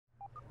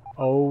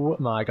Oh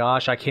my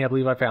gosh, I can't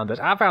believe I found this.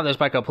 I found this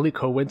by complete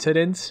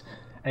coincidence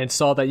and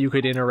saw that you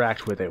could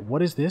interact with it.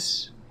 What is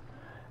this?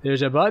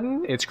 There's a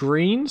button. It's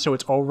green, so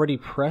it's already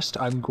pressed,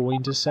 I'm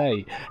going to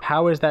say.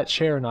 How is that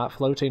chair not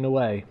floating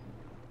away?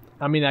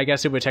 I mean, I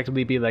guess it would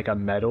technically be like a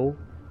metal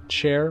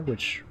chair,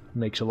 which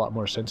makes a lot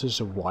more sense as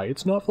to why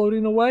it's not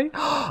floating away.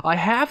 I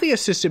have the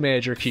assistant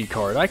manager key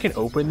card. I can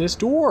open this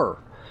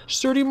door.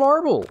 Sturdy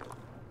marble.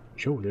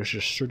 Yo, there's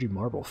just sturdy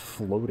marble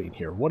floating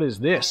here. What is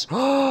this?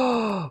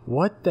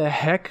 What the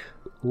heck?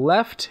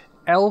 Left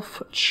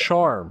elf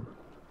charm.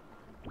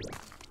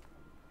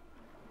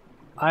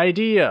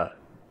 Idea.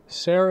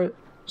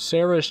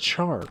 Sarah's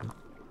charm.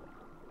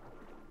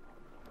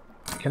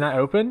 Can I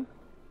open?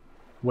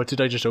 What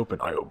did I just open?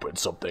 I opened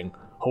something.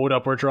 Hold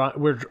up, we're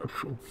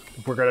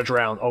gonna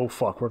drown. Oh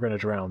fuck, we're gonna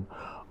drown.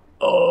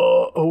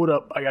 Hold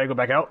up, I gotta go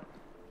back out.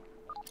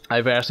 I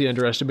vastly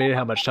underestimated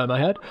how much time I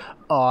had.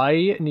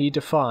 I need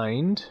to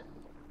find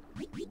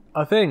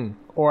a thing,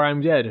 or I'm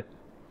dead.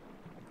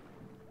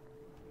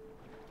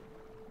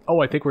 Oh,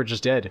 I think we're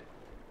just dead.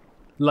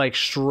 Like,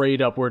 straight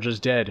up, we're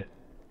just dead.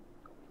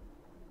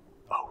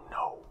 Oh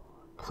no.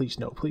 Please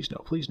no, please no,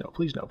 please no,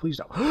 please no, please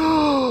no.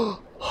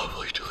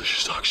 Lovely,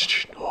 delicious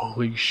oxygen.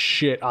 Holy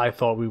shit, I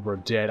thought we were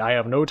dead. I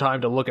have no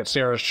time to look at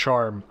Sarah's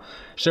charm.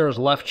 Sarah's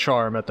left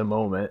charm at the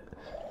moment.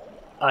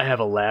 I have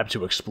a lab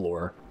to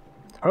explore.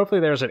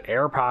 Hopefully there's an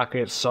air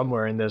pocket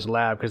somewhere in this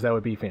lab, because that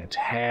would be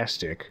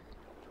fantastic.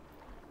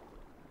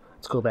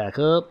 Let's go back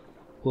up.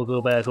 We'll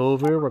go back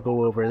over. We'll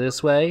go over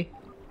this way.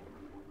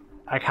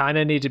 I kind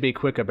of need to be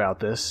quick about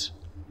this.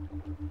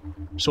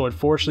 So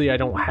unfortunately I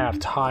don't have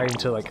time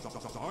to, like,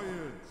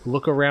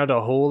 look around a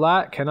whole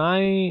lot. Can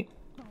I...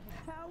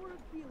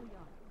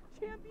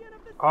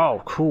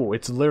 Oh, cool.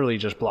 It's literally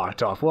just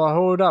blocked off. Well,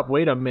 hold up.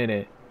 Wait a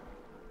minute.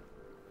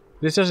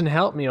 This doesn't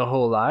help me a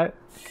whole lot.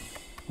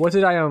 What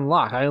did I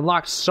unlock? I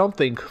unlocked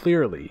something,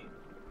 clearly.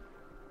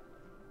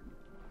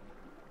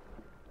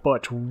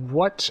 But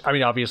what? I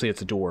mean, obviously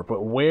it's a door,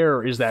 but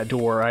where is that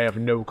door? I have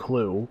no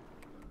clue.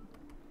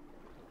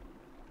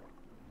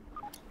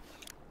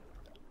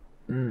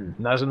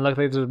 Doesn't look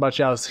like there's much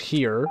else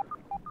here.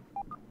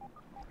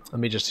 Let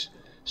me just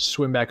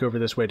swim back over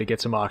this way to get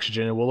some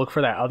oxygen, and we'll look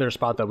for that other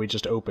spot that we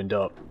just opened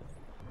up.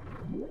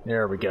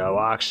 There we go,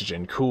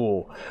 oxygen,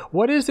 cool.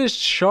 What is this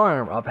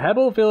charm? A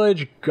Pebble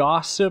Village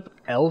gossip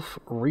elf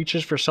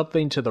reaches for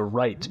something to the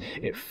right.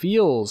 It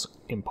feels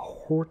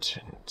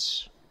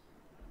important.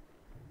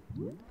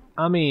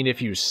 I mean,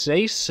 if you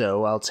say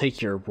so, I'll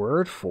take your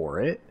word for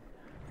it.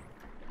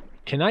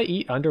 Can I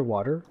eat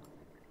underwater?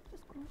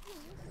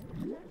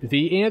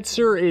 The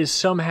answer is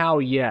somehow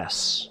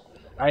yes.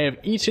 I have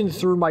eaten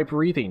through my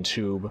breathing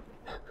tube.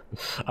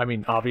 I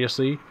mean,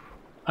 obviously.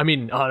 I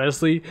mean,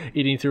 honestly,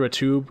 eating through a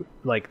tube,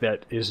 like,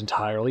 that is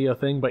entirely a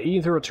thing, but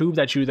eating through a tube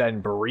that you then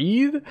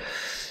breathe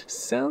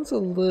sounds a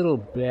little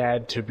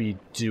bad to be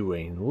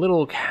doing. A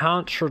little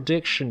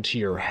contradiction to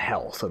your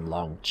health and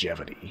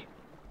longevity.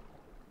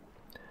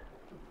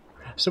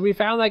 So we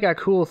found, like, a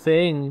cool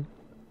thing,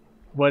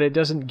 but it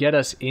doesn't get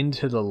us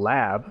into the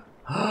lab.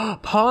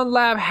 Pond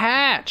lab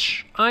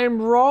hatch!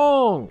 I'm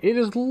wrong! It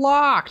is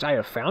locked! I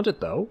have found it,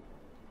 though.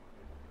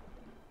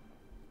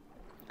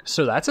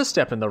 So that's a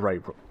step in the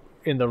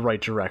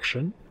right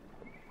direction.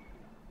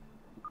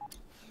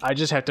 I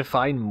just have to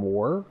find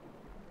more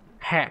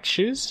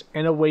hatches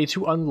and a way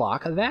to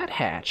unlock that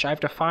hatch. I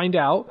have to find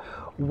out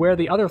where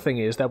the other thing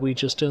is that we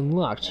just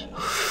unlocked.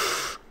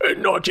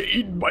 And not get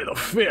eaten by the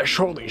fish,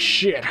 holy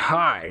shit,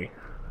 hi.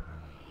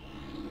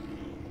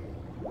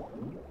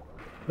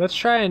 Let's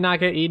try and not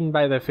get eaten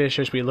by the fish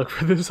as we look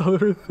for this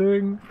other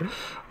thing.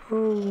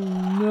 Oh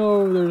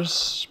no, there's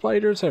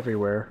spiders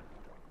everywhere.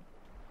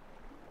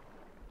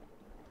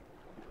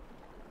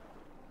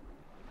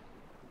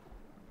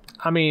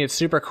 I mean, it's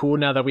super cool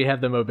now that we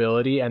have the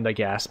mobility and the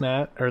gas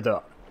mask, or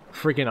the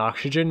freaking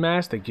oxygen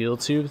mask, the gill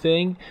tube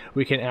thing.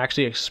 We can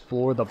actually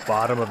explore the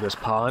bottom of this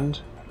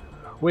pond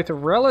with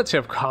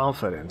relative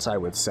confidence, I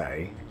would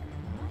say.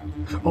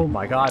 Oh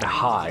my god,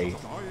 hi.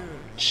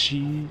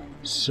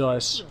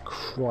 Jesus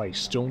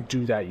Christ, don't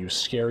do that, you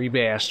scary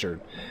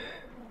bastard.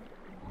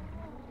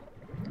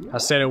 I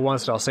said it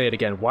once and I'll say it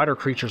again. Water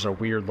creatures are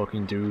weird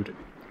looking, dude.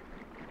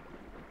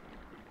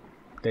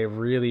 They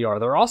really are.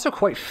 They're also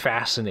quite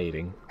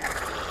fascinating,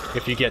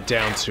 if you get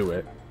down to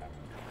it.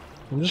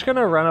 I'm just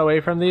gonna run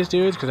away from these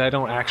dudes, because I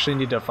don't actually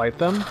need to fight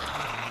them.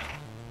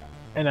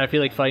 And I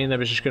feel like fighting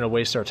them is just gonna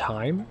waste our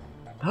time.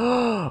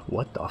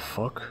 What the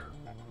fuck?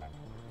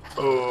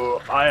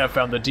 I have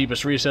found the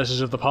deepest recesses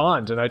of the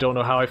pond, and I don't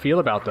know how I feel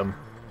about them.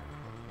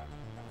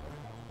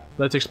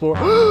 Let's explore.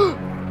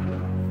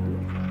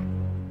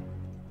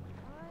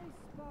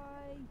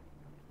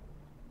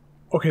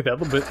 Okay, that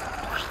little bit...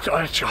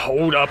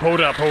 Hold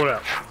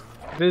up.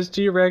 This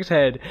T-Rex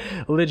head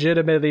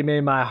legitimately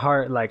made my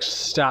heart, like,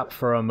 stop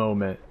for a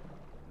moment.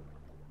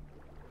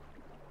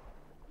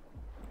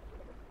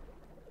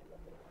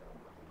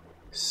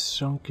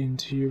 Sunken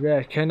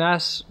T-Rex. Can I...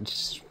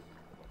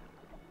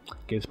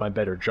 Against my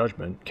better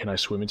judgment, can I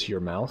swim into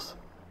your mouth?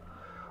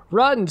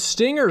 Rotten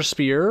stinger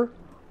spear?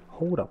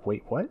 Hold up,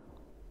 wait, what?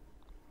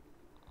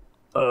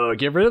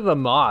 Get rid of the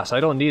moss. I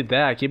don't need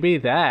that. Give me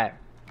that.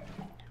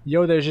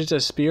 Yo, there's just a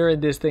spear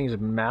in this thing's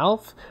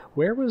mouth.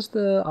 Where was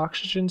the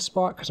oxygen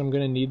spot? Because I'm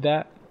going to need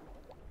that.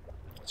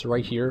 It's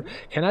right here.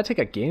 Can I take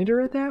a gander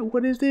at that?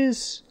 What is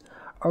this?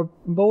 A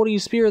moldy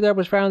spear that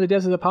was found in the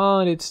depths of the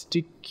pond. Its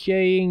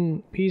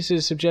decaying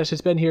pieces suggest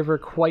it's been here for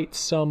quite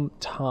some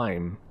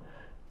time.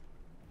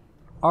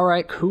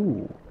 Alright,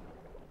 cool.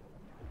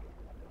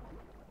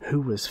 Who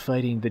was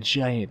fighting the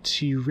giant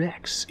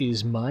T-Rex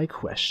is my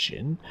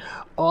question.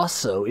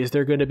 Also, is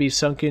there going to be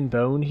sunken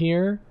bone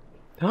here?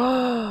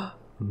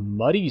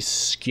 Muddy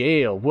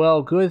scale.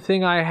 Well, good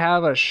thing I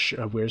have a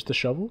where's the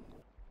shovel?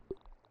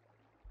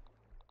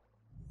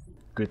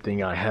 Good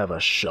thing I have a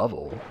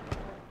shovel.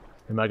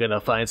 Am I gonna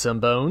find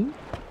some bone?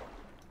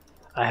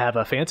 I have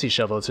a fancy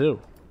shovel too.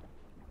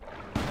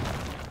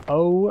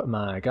 Oh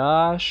my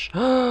gosh.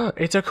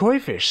 It's a koi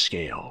fish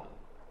scale.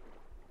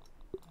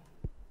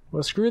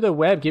 Well, screw the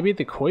web. Give me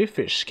the koi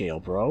fish scale,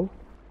 bro.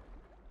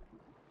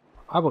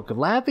 I will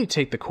gladly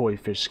take the koi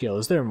fish scale.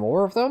 Is there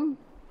more of them?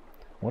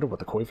 I wonder what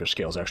the koi fish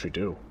scales actually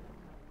do.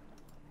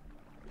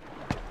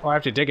 Oh, I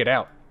have to dig it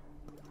out.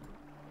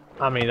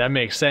 I mean, that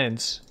makes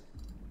sense.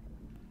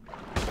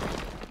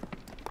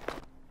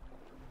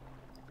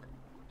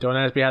 Don't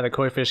ask me how the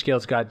koi fish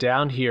scales got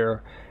down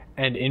here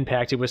and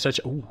impacted with such...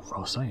 Ooh,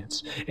 raw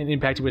science. And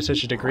impacted with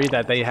such a degree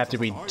that they have to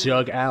be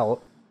dug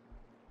out.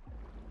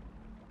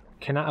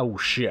 Can I... Oh,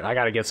 shit. I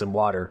gotta get some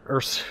water.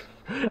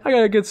 I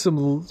gotta get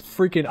some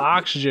freaking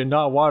oxygen,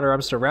 not water.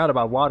 I'm surrounded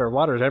by water.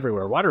 Water's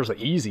everywhere. Water's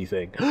the easy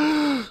thing.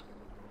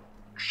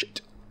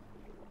 Shit.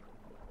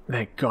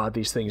 Thank God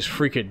these things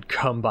freaking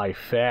come by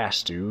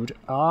fast, dude.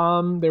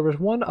 There was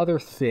one other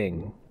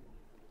thing.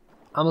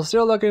 I'm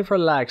still looking for,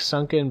 like,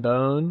 sunken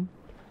bone.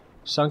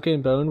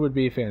 Sunken bone would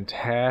be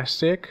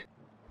fantastic.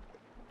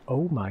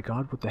 Oh my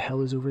God, what the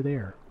hell is over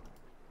there?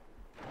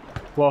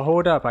 Well,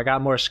 hold up. I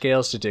got more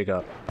scales to dig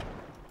up.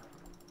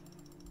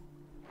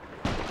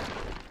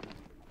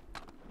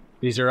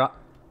 These are...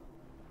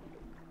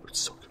 It's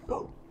sunken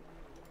bone.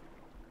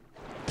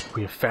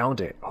 We have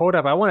found it. Hold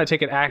up, I want to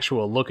take an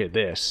actual look at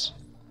this.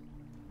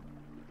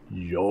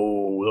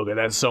 Yo, look at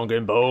that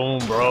sunken bone,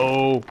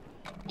 bro.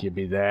 Give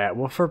me that.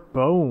 What for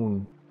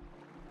bone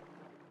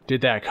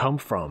did that come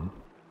from?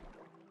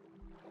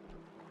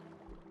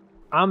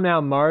 I'm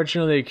now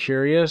marginally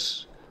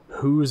curious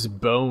whose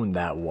bone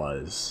that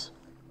was.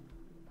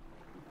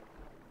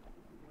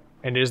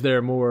 And is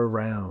there more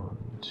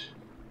around?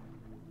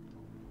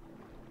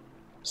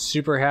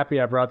 Super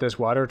happy I brought this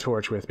water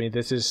torch with me.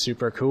 This is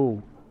super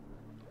cool.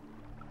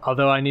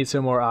 Although I need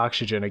some more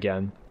oxygen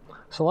again.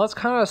 So let's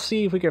kind of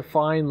see if we can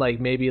find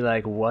like maybe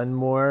like one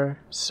more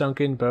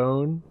sunken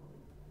bone.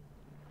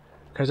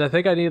 Because I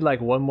think I need like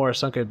one more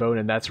sunken bone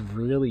and that's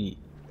really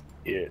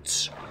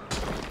it.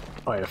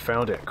 I have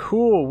found it.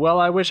 Cool. Well,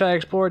 I wish I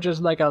explored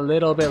just like a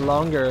little bit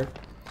longer.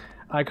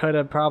 I could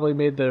have probably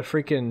made the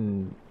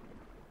freaking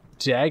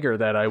dagger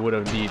that I would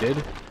have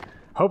needed.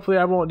 Hopefully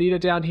I won't need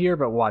it down here,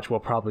 but watch,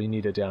 we'll probably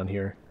need it down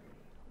here.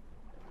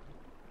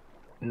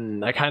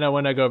 I kind of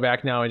want to go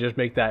back now and just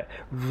make that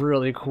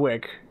really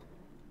quick.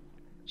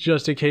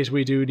 Just in case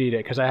we do need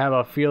it, because I have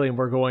a feeling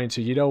we're going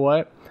to. You know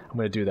what? I'm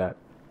going to do that.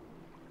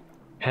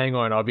 Hang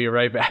on, I'll be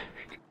right back.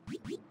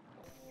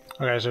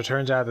 Okay, so it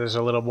turns out there's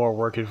a little more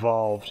work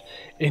involved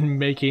in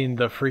making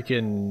the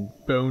freaking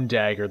bone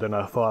dagger than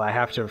I thought. I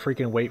have to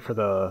freaking wait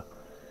for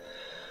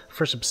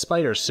some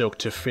spider silk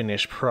to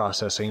finish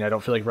processing. I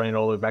don't feel like running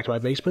all the way back to my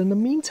base, but in the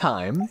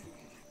meantime,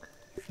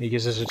 it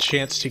gives us a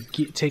chance to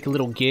take a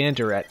little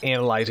gander at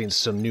analyzing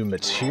some new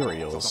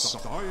materials.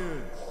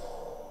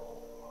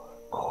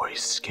 Koi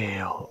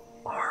scale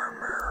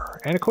armor.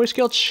 And a koi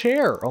scale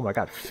chair. Oh my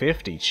god,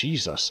 50.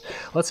 Jesus.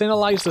 Let's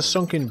analyze the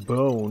sunken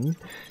bone.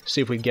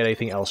 See if we can get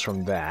anything else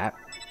from that.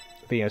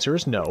 The answer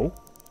is no.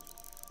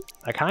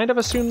 I kind of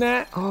assume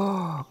that.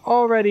 Oh,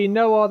 already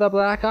know all the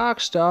Black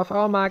Ox stuff.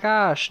 Oh my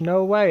gosh,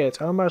 no way.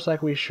 It's almost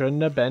like we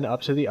shouldn't have been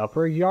up to the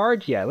upper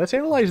yard yet. Let's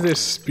analyze this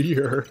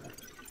spear.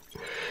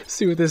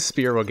 See what this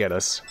spear will get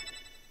us.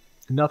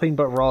 Nothing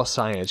but raw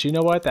science. You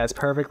know what? That's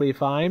perfectly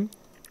fine.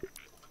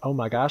 Oh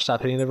my gosh,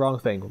 stop hitting the wrong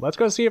thing. Let's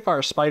go see if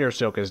our spider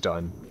silk is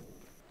done.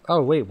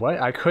 Oh, wait, what?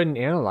 I couldn't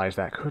analyze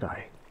that, could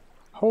I?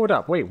 Hold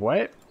up, wait,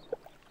 what?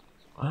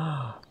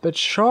 The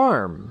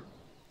charm.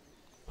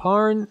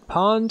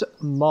 Pond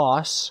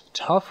Moss,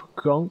 Tough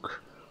Gunk,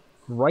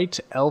 Right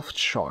Elf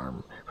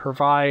Charm.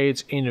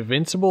 Provides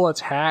invincible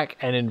attack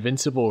and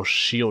invincible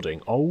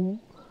shielding. Oh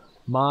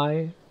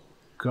my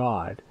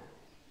god.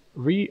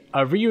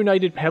 A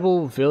reunited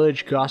Pebble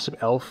Village Gossip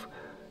Elf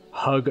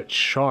Hug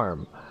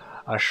Charm.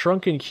 A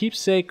shrunken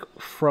keepsake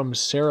from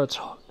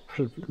Seratoli.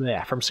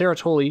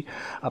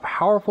 A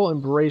powerful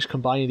embrace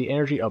combining the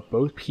energy of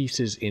both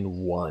pieces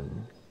in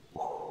one.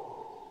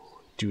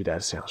 Dude,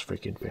 that sounds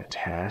freaking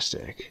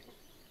fantastic.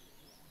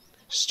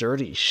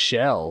 Sturdy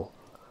shell.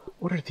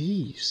 What are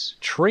these?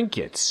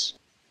 Trinkets.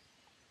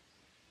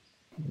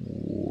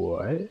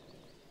 What?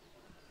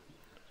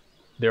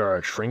 There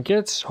are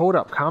trinkets? Hold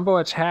up. Combo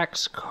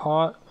attacks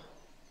cause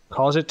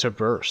it to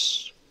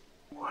burst.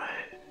 What?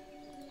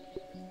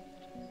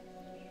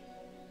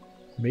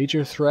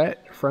 Major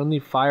threat. Friendly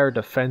fire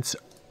defense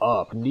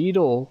up.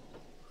 Needle.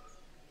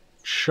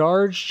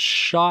 Charged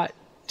shot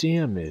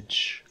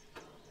damage.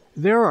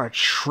 There are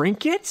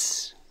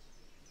trinkets?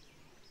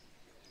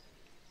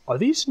 Are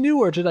these new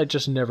or did I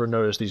just never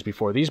notice these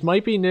before? These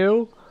might be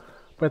new,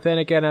 but then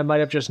again I might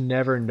have just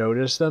never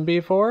noticed them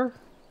before.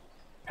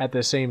 At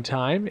the same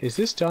time, is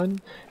this done?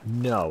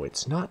 No,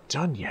 it's not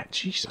done yet.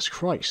 Jesus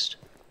Christ.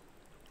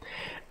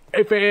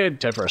 Hey fan,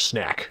 time for a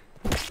snack.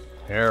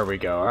 There we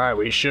go. Alright,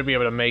 we should be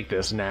able to make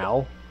this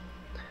now.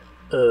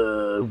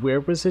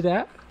 Where was it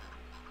at?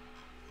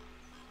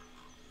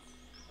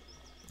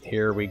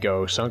 Here we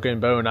go. Sunken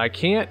bone. I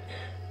can't...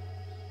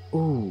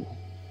 Ooh.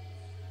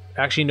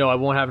 Actually, no, I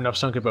won't have enough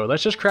sunken bone.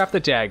 Let's just craft the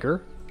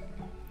dagger.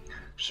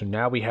 So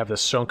now we have the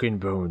sunken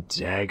bone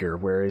dagger.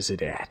 Where is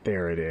it at?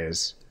 There it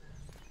is.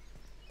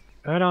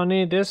 I don't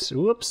need this.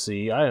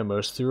 Whoopsie, I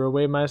almost threw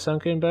away my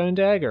sunken bone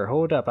dagger.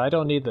 Hold up, I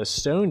don't need the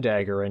stone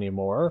dagger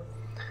anymore.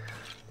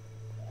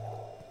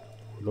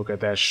 Look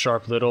at that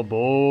sharp little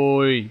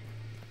boy.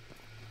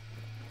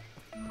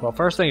 Well,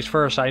 first things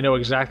first, I know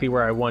exactly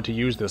where I want to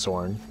use this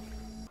horn.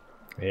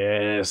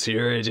 Yes,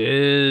 here it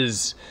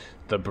is.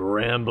 The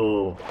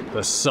bramble,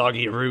 the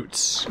soggy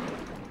roots.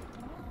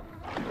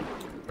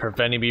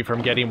 Preventing me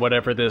from getting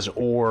whatever this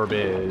orb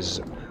is.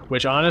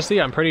 Which,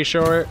 honestly, I'm pretty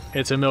sure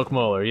it's a milk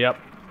molar, yep.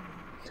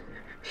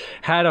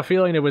 Had a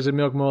feeling it was a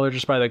milk molar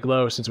just by the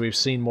glow, since we've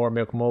seen more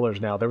milk molars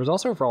now. There was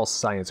also raw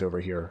science over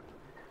here.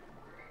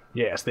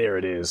 Yes, there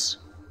it is.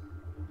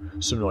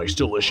 Some nice,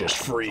 delicious,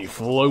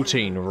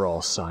 free-floating raw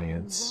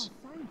science.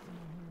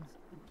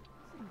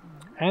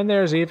 And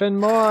there's even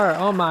more!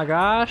 Oh my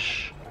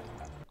gosh!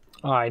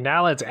 Alright,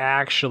 now let's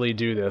actually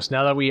do this.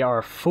 Now that we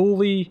are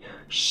fully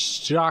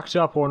stocked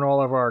up on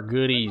all of our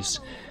goodies,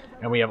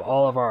 and we have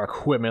all of our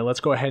equipment, let's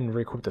go ahead and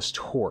re-equip this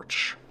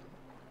torch.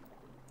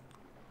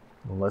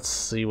 Let's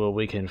see what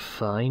we can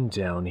find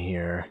down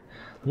here.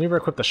 Let me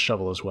re-equip the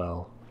shovel as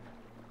well.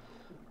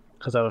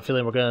 Because I have a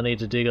feeling we're going to need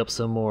to dig up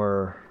some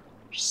more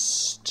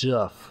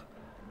stuff,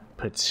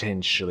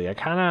 potentially. I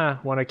kind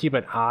of want to keep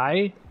an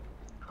eye.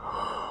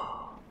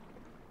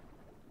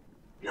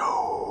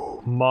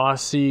 Yo,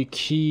 mossy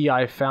key.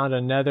 I found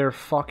another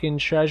fucking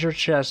treasure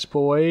chest,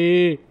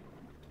 boy.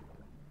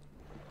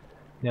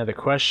 Now the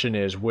question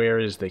is, where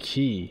is the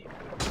key?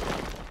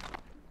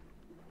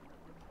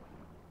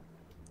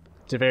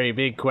 It's a very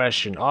big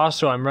question.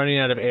 Also, I'm running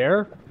out of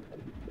air.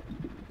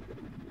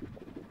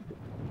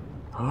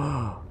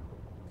 A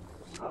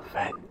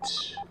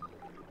vent.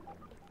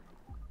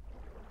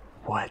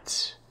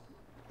 What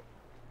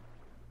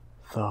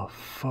the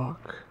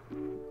fuck?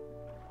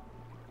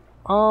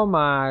 Oh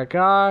my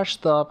gosh,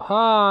 the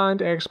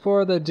pond.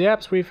 Explore the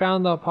depths. We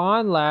found the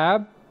pond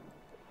lab.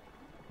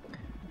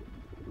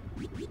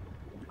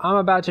 I'm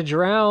about to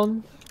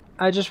drown.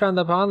 I just found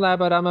the pond lab,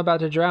 but I'm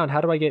about to drown.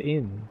 How do I get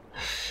in?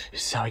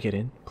 Is this how I get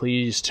in?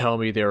 Please tell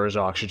me there is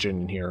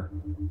oxygen in here.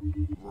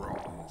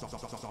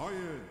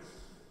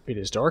 It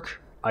is dark.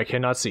 I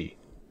cannot see.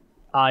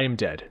 I am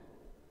dead.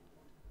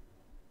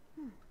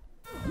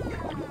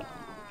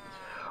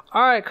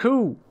 Alright,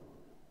 cool.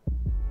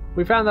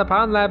 We found the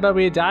pond lab, but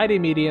we died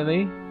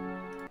immediately.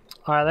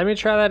 Alright, let me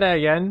try that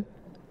again.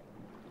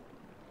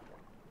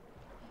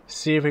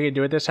 See if we can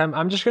do it this time.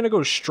 I'm just going to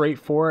go straight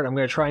for it. I'm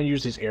going to try and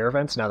use these air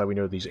vents now that we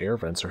know these air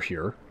vents are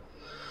here.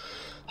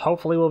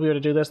 Hopefully we'll be able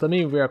to do this. Let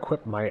me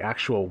re-equip my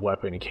actual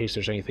weapon in case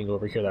there's anything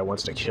over here that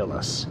wants to kill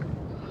us.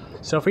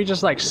 So if we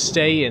just like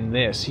stay in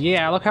this.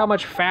 Yeah, look how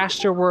much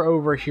faster we're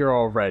over here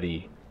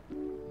already.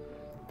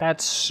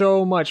 That's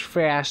so much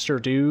faster,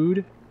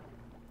 dude.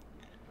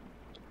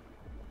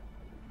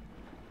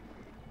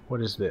 What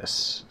is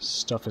this?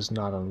 Stuff is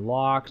not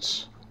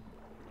unlocked.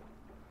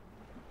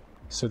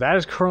 So that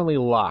is currently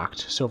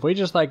locked. So if we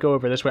just like go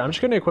over this way, I'm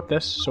just going to equip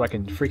this so I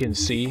can freaking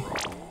see.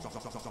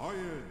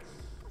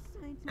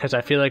 Because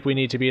I feel like we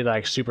need to be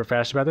like super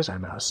fast about this.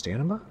 I'm out of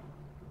stamina.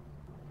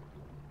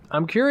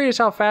 I'm curious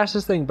how fast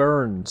this thing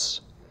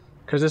burns.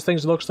 Because this thing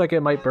looks like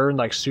it might burn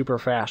like super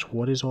fast.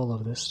 What is all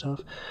of this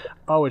stuff?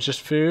 Oh, it's just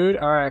food?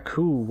 Alright,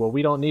 cool. Well,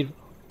 we don't need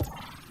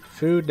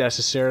food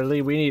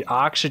necessarily. We need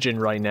oxygen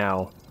right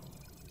now.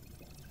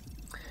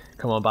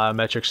 Come on,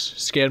 biometrics.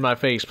 Scan my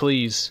face,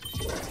 please.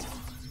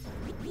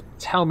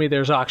 Tell me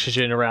there's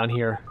oxygen around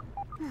here.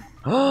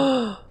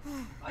 I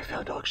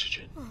found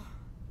oxygen.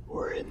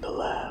 We're in the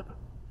lab.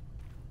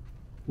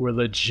 We're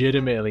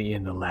legitimately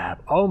in the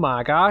lab. Oh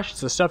my gosh,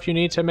 it's the stuff you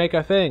need to make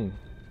a thing.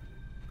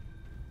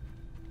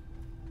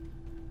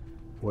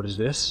 What is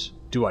this?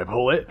 Do I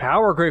pull it?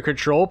 Power grid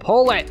control,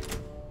 pull it!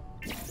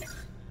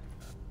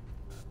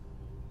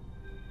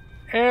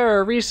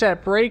 Error,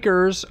 reset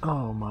breakers.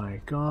 Oh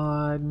my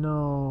god,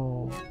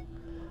 no.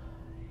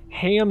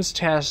 Ham's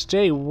test,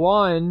 day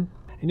 1.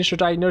 Initial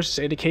diagnosis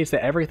indicates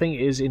that everything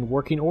is in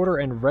working order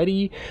and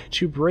ready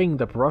to bring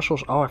the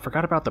Brussels... Oh, I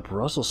forgot about the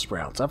Brussels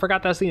sprouts. I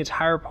forgot that's the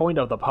entire point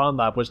of the pond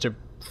lab, was to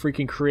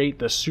freaking create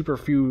the super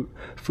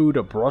food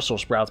of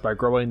Brussels sprouts by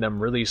growing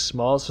them really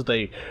small, so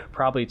they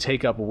probably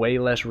take up way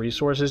less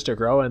resources to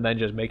grow, and then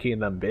just making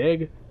them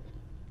big.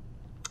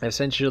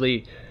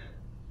 Essentially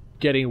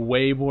getting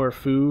way more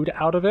food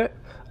out of it.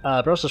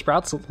 Brussels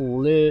sprouts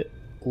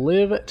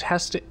live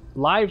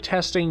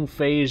testing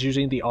phase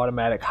using the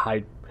automated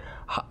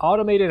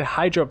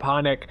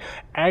hydroponic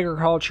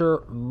agriculture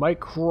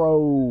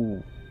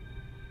micropodic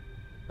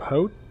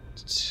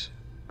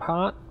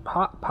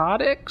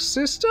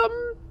system,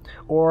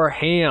 or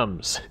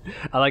HAMS.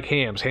 I like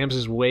HAMS. HAMS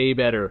is way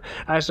better.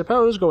 I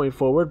suppose going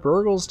forward,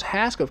 Burgle's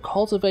task of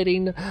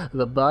cultivating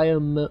the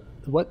biodome.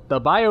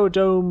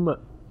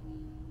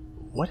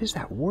 What is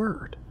that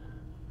word?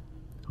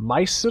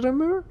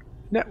 Mycetomer?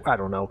 I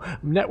don't know.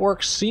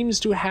 Network seems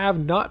to have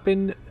not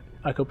been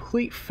a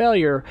complete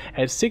failure,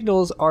 as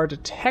signals are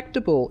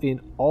detectable in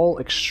all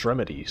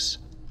extremities.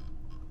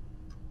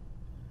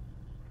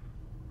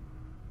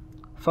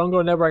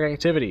 Fungal network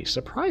activity,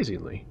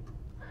 surprisingly.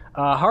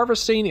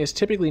 Harvesting is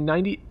typically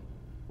 90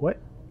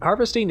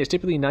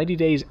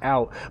 days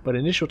out, but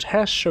initial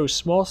tests show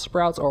small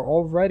sprouts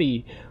are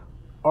ready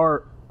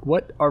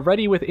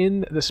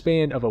within the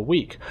span of a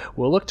week.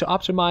 We'll look to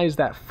optimize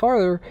that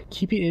further,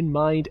 keeping in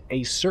mind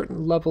a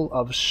certain level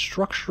of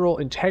structural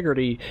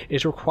integrity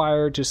is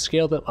required to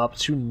scale them up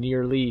to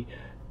nearly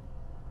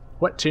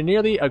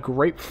a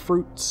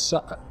grapefruit's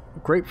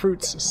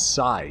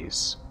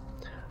size.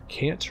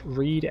 Can't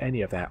read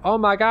any of that. Oh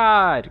my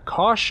god!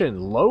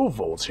 Caution, low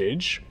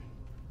voltage.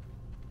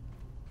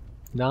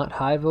 Not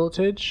high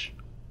voltage.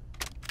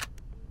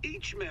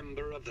 Each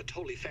member of the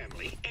Tully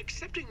family,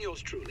 excepting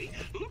yours truly,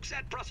 looks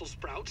at Brussels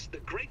sprouts, the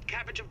great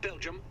cabbage of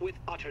Belgium, with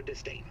utter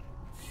disdain.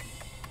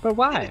 But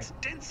why? And its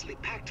densely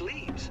packed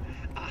leaves,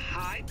 a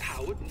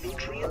high-powered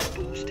nutrient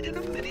boost in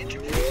a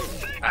miniature form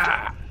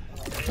factor.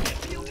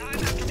 And mealtime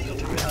after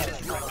mealtime,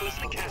 it is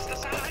recklessly cast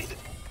aside.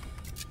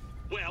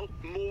 Well,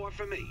 more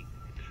for me.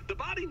 The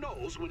body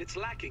knows when it's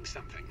lacking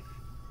something.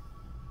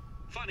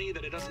 Funny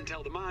that it doesn't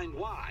tell the mind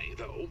why,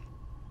 though.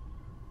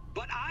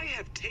 But I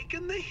have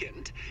taken the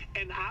hint,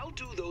 and I'll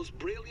do those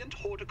brilliant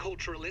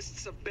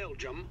horticulturalists of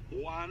Belgium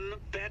one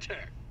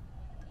better.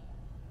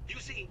 You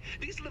see,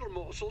 these little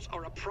morsels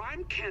are a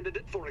prime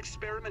candidate for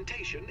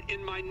experimentation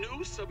in my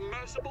new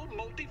submersible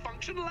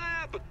multifunction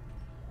lab.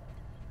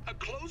 A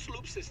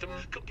closed-loop system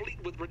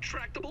complete with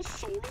retractable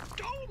solar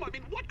dome. I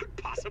mean, what could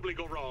possibly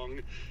go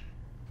wrong?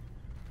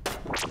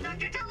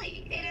 Dr.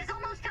 Tully, it is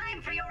almost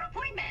time for your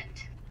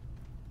appointment.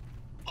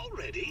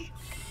 Already?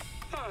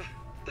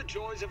 The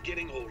joys of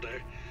getting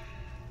older.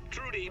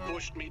 Trudy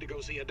pushed me to go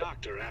see a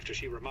doctor after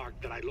she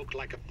remarked that I looked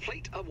like a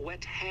plate of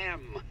wet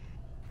ham.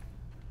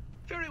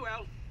 Very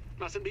well.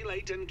 Mustn't be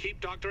late and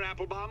keep Dr.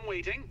 Applebaum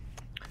waiting.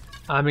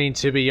 I mean,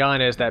 to be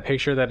honest, that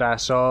picture that I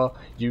saw,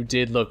 you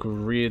did look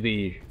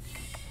really,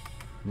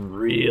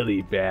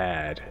 really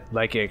bad.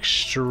 Like,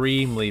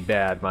 extremely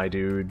bad, my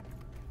dude.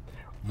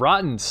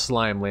 Rotten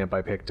slime lamp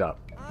I picked up.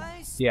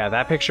 Yeah,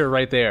 that picture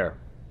right there.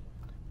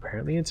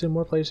 Apparently it's in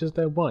more places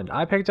than one.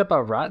 I picked up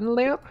a rotten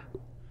lamp.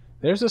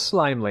 There's a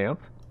slime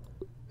lamp.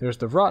 There's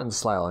the rotten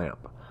slime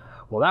lamp.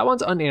 Well, that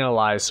one's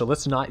unanalyzed, so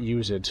let's not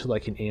use it till I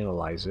can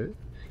analyze it.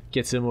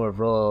 Get some more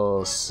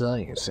real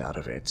science out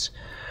of it.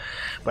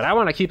 But I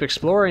want to keep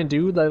exploring,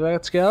 dude.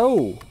 Let's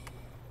go.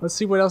 Let's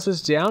see what else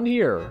is down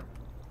here.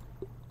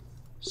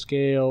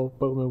 Scale,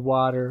 boatman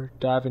water,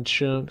 diving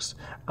chunks.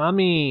 I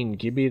mean,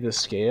 give me the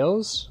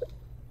scales.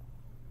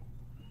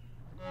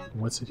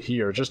 What's it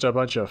here? Just a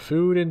bunch of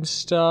food and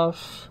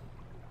stuff.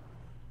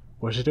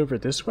 Was it over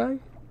this way?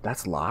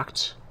 That's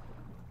locked.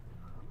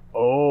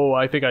 Oh,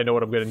 I think I know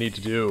what I'm going to need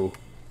to do.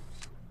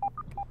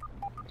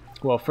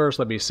 Well, first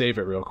let me save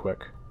it real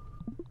quick.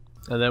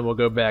 And then we'll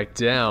go back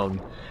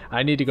down.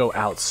 I need to go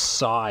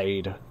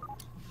outside.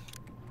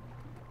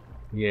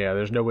 Yeah,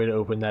 there's no way to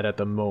open that at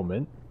the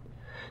moment.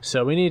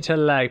 So we need to,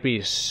 like,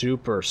 be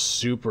super,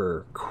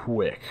 super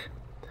quick.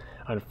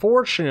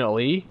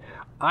 Unfortunately,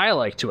 I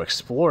like to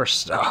explore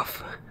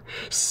stuff.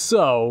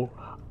 So,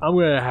 I'm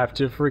gonna have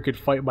to freaking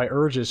fight my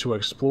urges to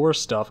explore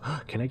stuff.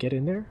 Can I get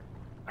in there?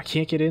 I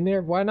can't get in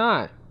there? Why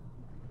not?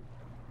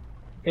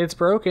 It's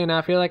broken.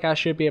 I feel like I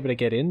should be able to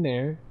get in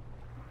there.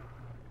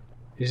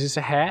 Is this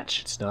a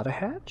hatch? It's not a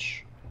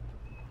hatch.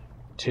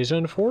 'Tis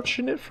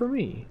unfortunate for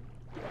me.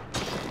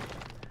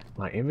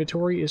 My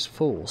inventory is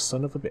full,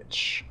 son of a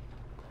bitch.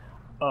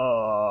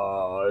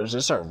 Is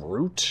this a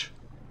root?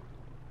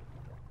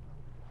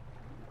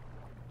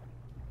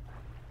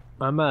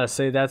 I'm gonna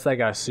say that's like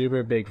a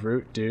super big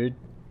root, dude.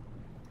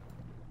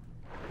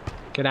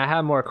 Can I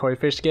have more koi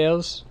fish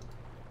scales?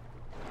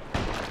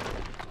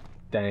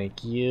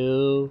 Thank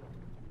you.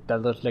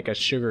 That looked like a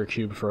sugar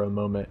cube for a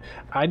moment.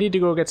 I need to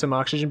go get some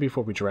oxygen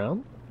before we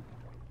drown.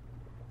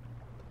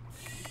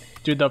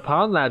 Dude, the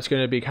pond lab's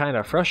gonna be kind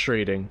of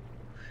frustrating,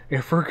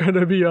 if we're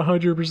gonna be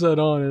 100%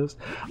 honest.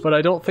 But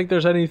I don't think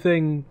there's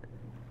anything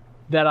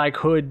that I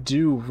could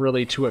do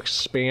really to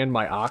expand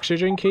my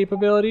oxygen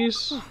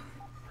capabilities.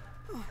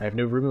 I have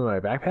no room in my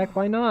backpack.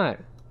 Why not?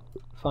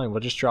 Fine, we'll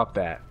just drop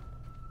that.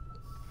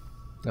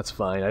 That's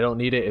fine. I don't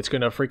need it. It's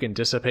gonna freaking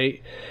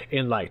dissipate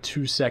in like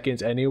 2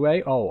 seconds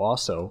anyway. Oh,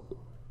 also,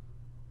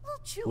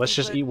 let's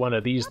just eat one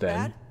of these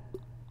then.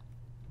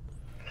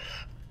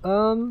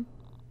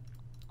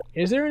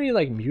 Is there any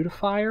like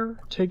mutifier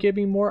to give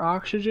me more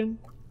oxygen?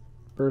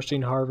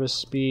 Bursting harvest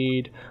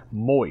speed,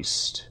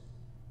 moist.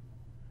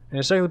 An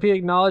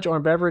encyclopedic knowledge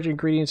on beverage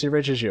ingredients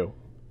enriches you.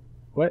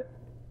 What?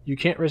 You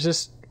can't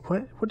resist.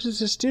 What? What does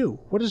this do?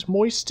 What does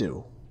moist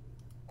do?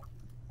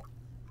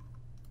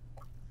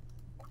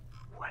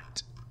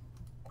 What?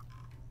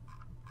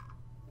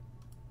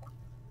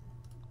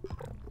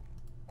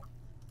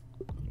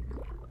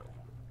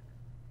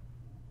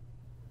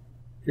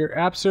 You're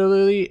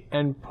absolutely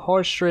and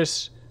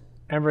boisterous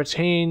and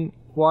retain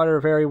water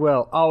very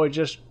well. Oh,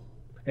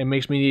 it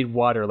makes me need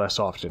water less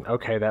often.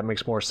 Okay, that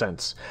makes more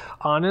sense.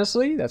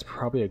 Honestly, that's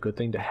probably a good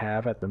thing to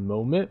have at the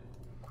moment.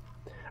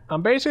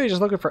 I'm basically just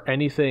looking for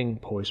anything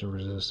poison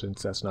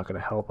resistance. That's not going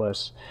to help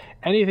us.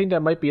 Anything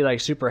that might be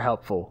like super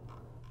helpful.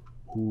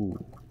 Ooh.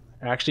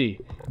 Actually,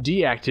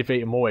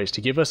 deactivate moist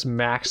to give us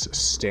max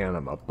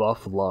stamina,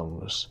 buff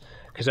lungs.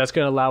 Because that's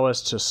going to allow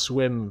us to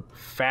swim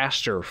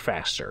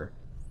faster.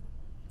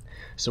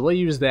 So we'll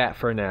use that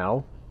for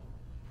now.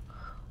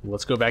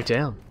 Let's go back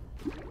down.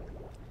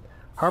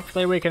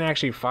 Hopefully we can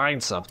actually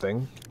find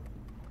something.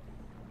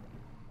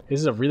 This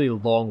is a really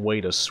long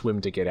way to swim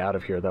to get out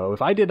of here, though.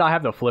 If I did not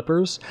have the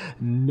flippers,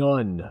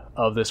 none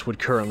of this would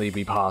currently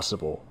be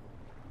possible.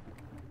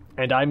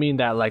 And I mean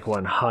that like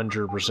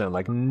 100%.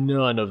 Like,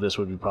 none of this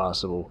would be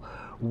possible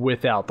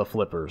without the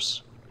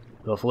flippers.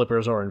 The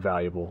flippers are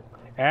invaluable.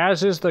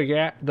 As is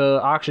the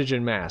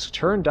oxygen mask.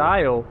 Turn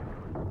dial.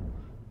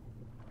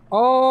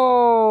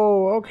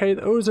 Oh, okay.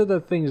 Those are the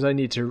things I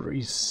need to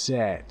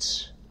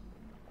reset.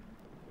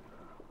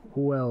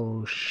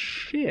 Well,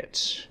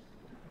 shit.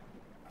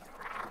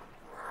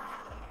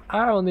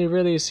 I only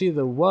really see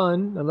the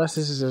one, unless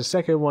this is a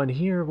second one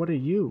here. What are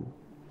you?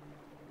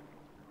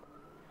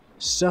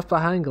 Stuff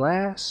behind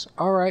glass?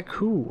 Alright,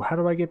 cool. How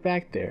do I get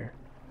back there?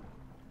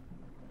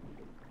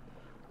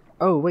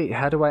 Oh, wait,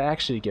 how do I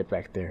actually get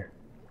back there?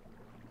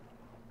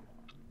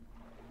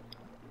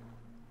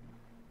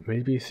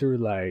 Maybe through,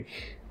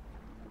 like,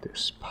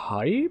 this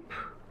pipe?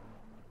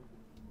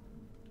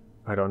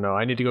 I don't know.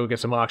 I need to go get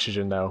some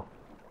oxygen, though.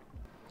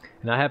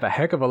 And I have a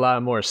heck of a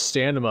lot more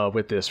stamina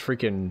with this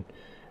freaking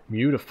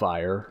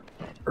mutifier.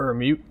 Or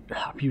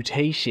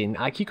mutation.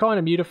 I keep calling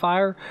it a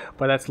mutifier,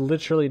 but that's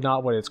literally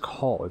not what it's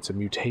called. It's a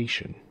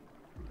mutation.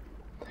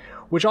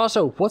 Which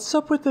also, what's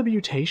up with the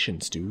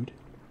mutations, dude?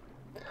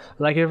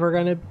 Like if we're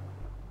gonna...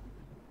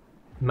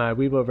 My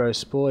weebo very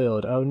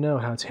spoiled. Oh no,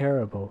 how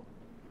terrible.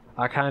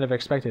 I kind of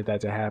expected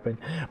that to happen.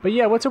 But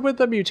yeah, what's up with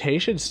the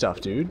mutation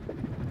stuff, dude?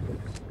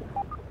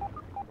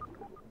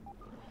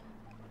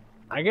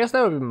 I guess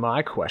that would be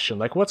my question.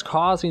 Like, what's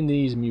causing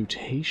these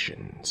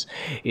mutations?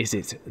 Is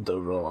it the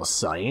raw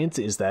science?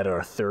 Is that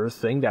our third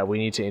thing that we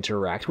need to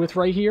interact with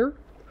right here?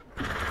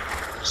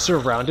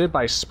 Surrounded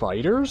by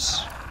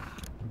spiders?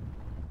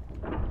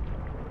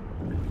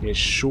 It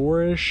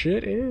sure as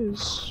shit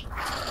is.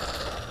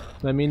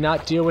 Let me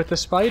not deal with the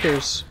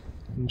spiders.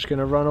 I'm just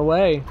gonna run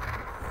away.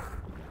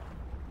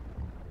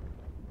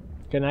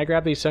 Can I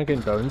grab these sunken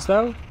bones,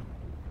 though?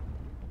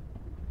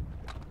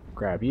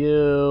 Grab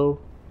you.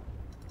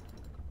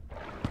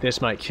 This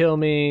might kill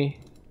me.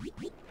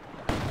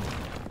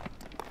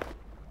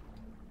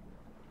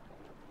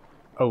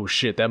 Oh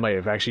shit, that might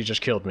have actually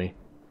just killed me.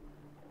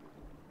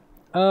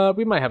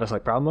 We might have a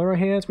slight problem on our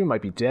hands. We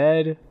might be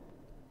dead.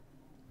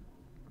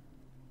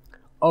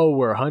 Oh,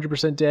 we're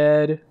 100%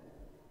 dead.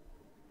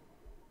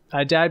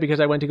 I died because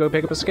I went to go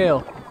pick up a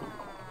scale.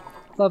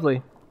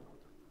 Lovely.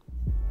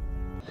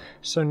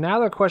 So now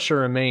the question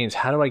remains,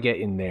 how do I get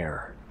in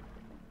there?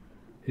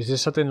 Is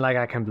this something like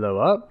I can blow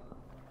up?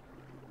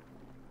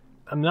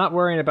 I'm not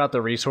worrying about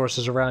the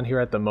resources around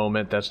here at the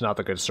moment. That's not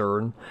the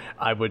concern.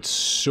 I would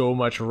so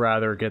much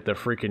rather get the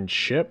freaking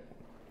ship.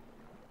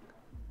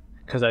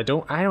 Because I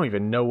don't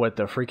even know what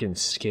the freaking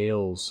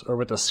scales, or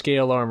what the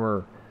scale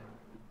armor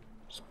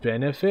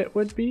benefit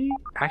would be.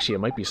 Actually,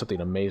 it might be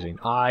something amazing.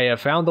 I have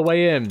found the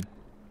way in.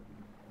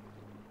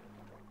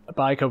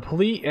 By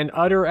complete and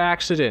utter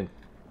accident.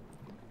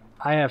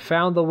 I have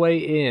found the way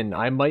in.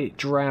 I might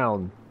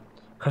drown.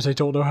 Because I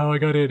don't know how I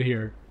got in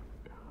here.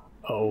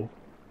 Oh.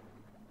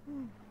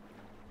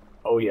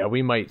 Oh yeah,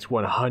 we might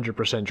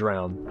 100%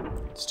 drown.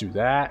 Let's do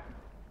that.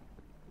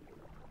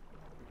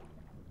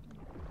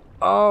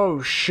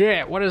 Oh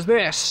shit, what is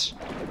this?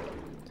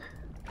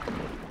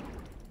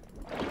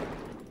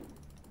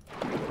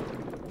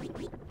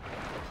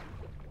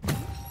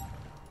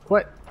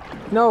 What?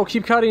 No,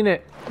 keep cutting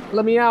it.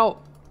 Let me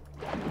out.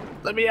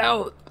 Let me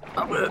out.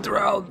 I'm gonna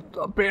drown.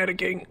 I'm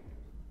panicking.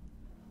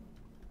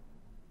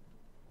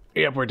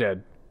 Yep, we're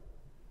dead.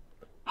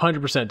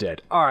 100%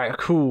 dead. Alright,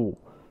 cool.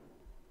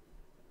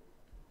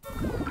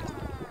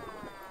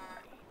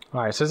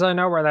 Alright, since I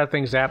know where that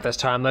thing's at this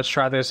time, let's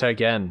try this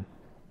again.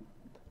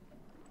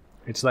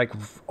 It's like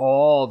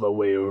all the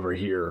way over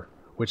here,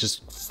 which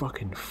is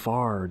fucking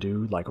far,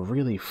 dude. Like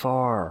really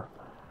far.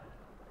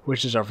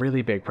 Which is a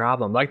really big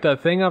problem. Like the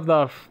thing of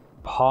the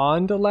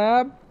pond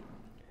lab?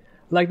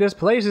 Like this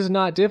place is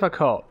not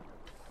difficult.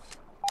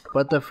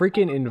 But the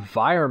freaking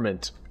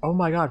environment. Oh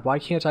my god, why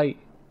can't I...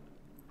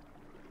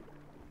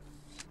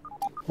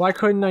 Why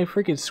couldn't I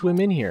freaking swim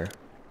in here?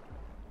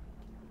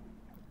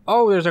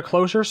 Oh, there's a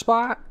closer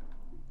spot?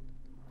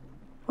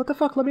 What the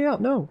fuck? Let me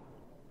out. No.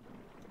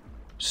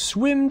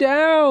 Swim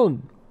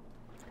down!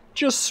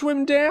 Just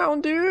swim down,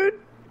 dude!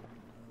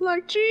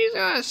 Like,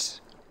 Jesus!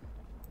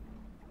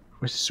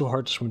 It's so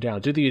hard to swim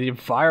down. Dude, the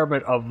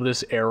environment of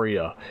this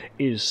area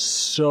is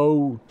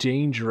so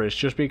dangerous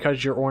just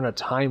because you're on a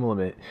time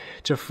limit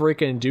to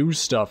freaking do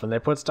stuff and they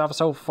put stuff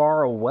so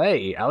far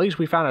away. At least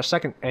we found a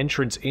second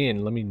entrance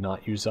in. Let me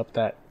not use up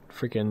that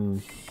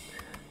freaking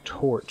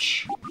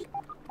torch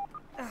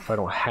if I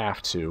don't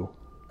have to.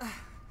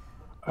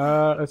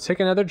 Let's take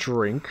another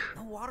drink.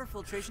 No water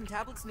filtration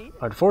tablets needed.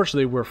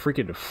 Unfortunately, we're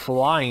freaking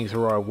flying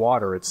through our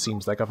water, it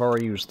seems like. I've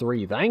already used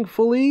 3.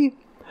 Thankfully,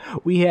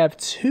 we have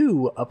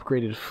 2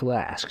 upgraded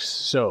flasks,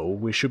 so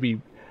we should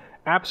be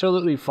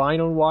absolutely fine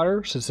on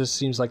water, since this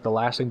seems like the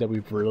last thing that we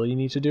really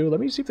need to do. Let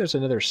me see if there's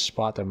another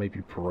spot that might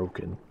be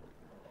broken.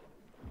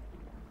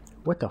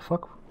 What the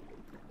fuck?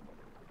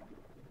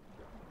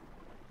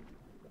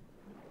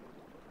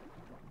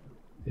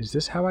 Is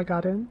this how I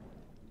got in?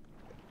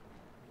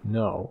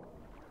 No.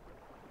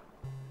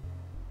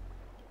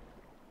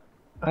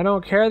 I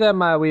don't care that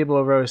my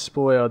Weeble Rose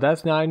spoiled.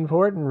 That's not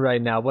important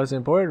right now. What's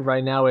important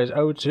right now is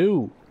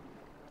O2.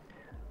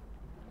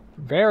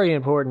 Very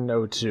important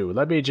O2.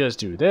 Let me just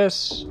do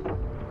this.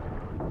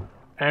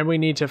 And we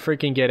need to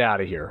freaking get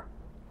out of here.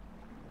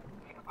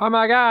 Oh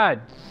my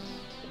god!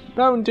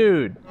 Bone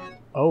Dude!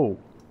 Oh.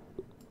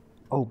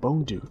 Oh,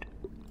 Bone Dude.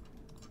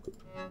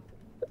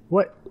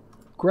 What?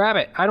 Grab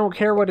it. I don't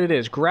care what it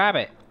is. Grab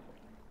it.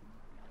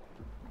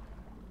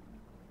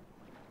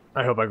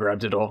 I hope I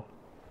grabbed it all.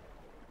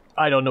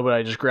 I don't know what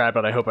I just grabbed,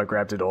 but I hope I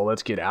grabbed it all.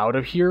 Let's get out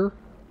of here.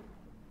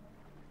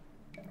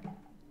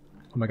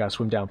 Oh my god,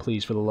 swim down,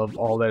 please, for the love of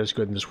all that is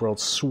good in this world.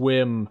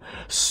 Swim.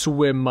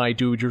 Swim, my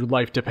dude. Your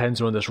life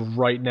depends on this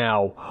right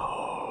now.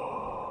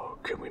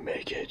 Can we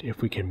make it?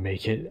 If we can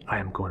make it, I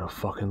am going to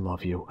fucking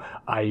love you.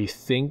 I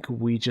think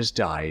we just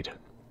died.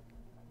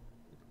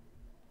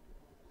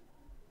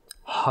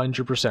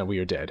 100% we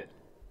are dead.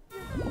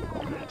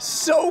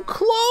 So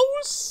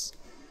close!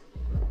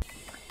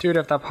 Dude,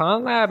 if the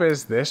pond lab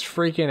is this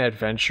freaking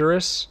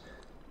adventurous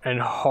and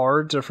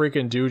hard to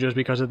freaking do just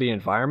because of the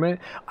environment,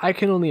 I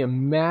can only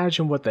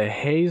imagine what the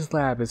haze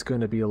lab is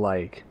going to be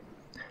like.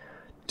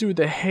 Dude,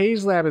 the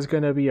haze lab is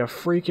going to be a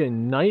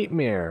freaking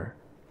nightmare.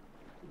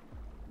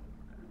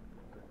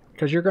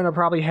 Because you're going to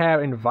probably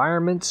have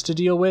environments to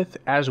deal with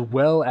as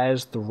well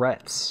as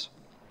threats.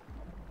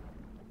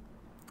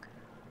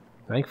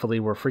 Thankfully,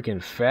 we're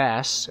freaking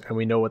fast and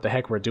we know what the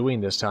heck we're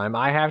doing this time.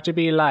 I have to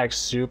be like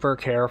super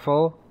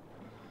careful.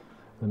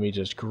 Let me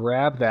just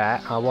grab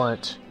that. I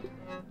want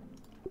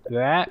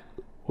that.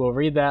 We'll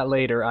read that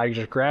later. I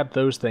just grabbed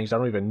those things. I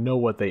don't even know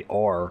what they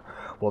are.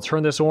 We'll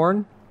turn this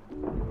on.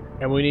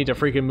 And we need to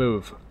freaking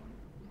move.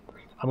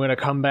 I'm going to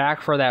come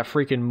back for that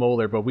freaking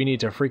molar, but we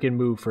need to freaking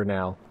move for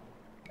now.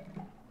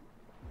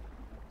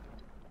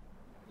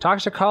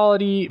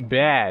 Toxicology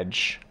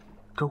badge.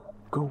 Go,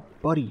 go,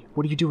 buddy.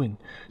 What are you doing?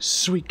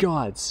 Sweet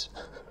gods.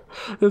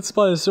 This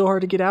spot is so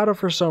hard to get out of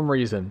for some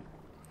reason.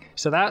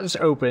 So that is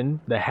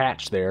open, the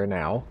hatch there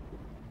now.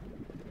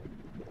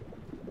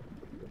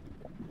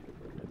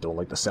 I don't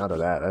like the sound of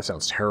that. That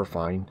sounds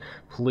terrifying.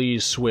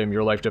 Please swim.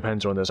 Your life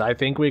depends on this. I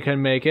think we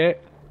can make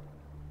it.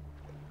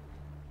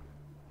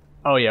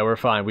 Oh yeah, we're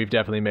fine. We've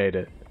definitely made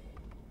it.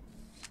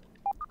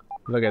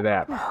 Look at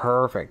that.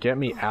 Perfect. Get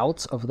me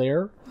out of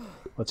there.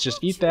 Let's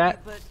just eat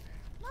that. But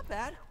not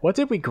bad. What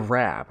did we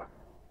grab?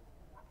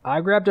 I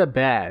grabbed a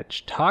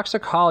badge.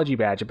 Toxicology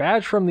badge. A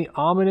badge from the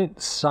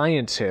eminent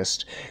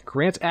scientist.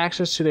 Grants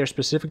access to their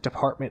specific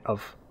department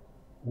of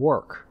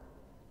work.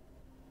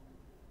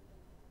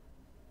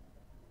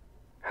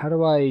 How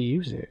do I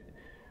use it?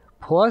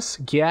 Plus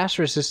gas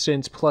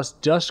resistance, plus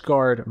dust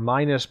guard,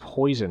 minus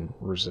poison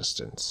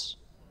resistance.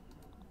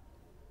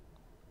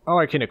 Oh,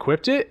 I can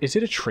equip it? Is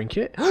it a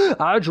trinket?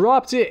 I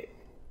dropped it!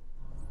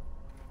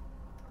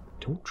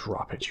 Don't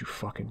drop it, you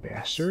fucking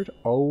bastard.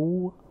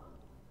 Oh.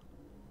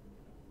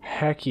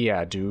 Heck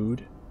yeah,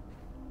 dude.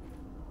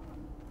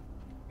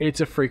 It's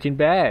a freaking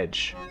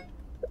badge.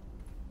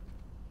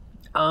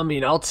 I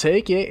mean, I'll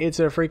take it. It's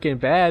a freaking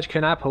badge.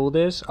 Can I pull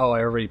this? Oh,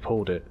 I already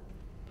pulled it.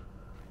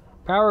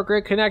 Power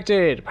grid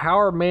connected.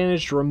 Power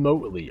managed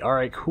remotely.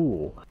 Alright,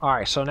 cool.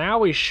 Alright, so now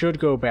we should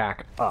go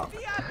back up.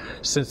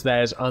 Since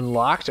that is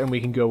unlocked and we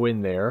can go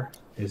in there.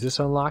 Is this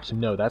unlocked?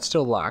 No, that's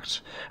still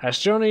locked. I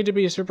still need to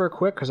be super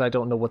quick because I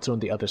don't know what's on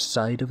the other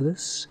side of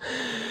this.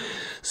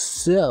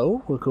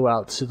 So, we'll go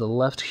out to the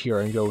left here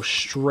and go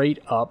straight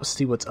up,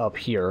 see what's up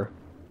here.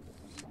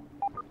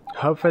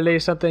 Hopefully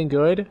something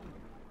good.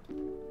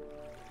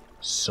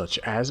 Such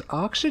as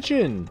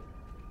oxygen.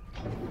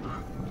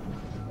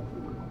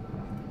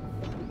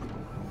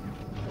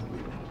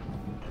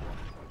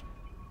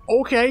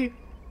 Okay.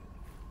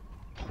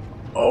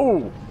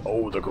 Oh,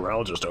 the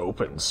ground just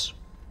opens.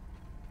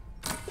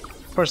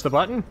 Push the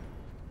button.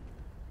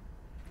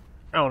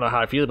 I don't know how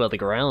I feel about the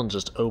ground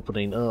just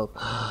opening up.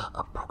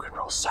 A broken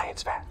roll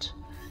science vat.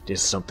 Did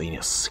something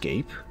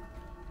escape?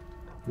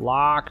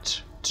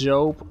 Locked.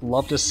 Dope.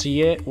 Love to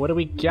see it. What do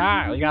we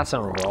got? We got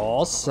some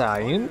raw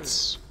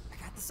science.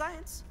 I got the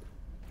science.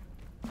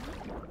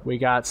 We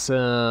got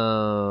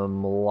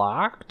some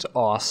locked.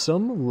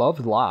 Awesome.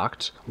 Love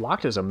locked.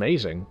 Locked is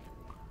amazing.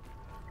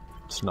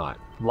 It's not.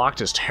 Locked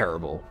is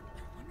terrible.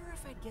 I wonder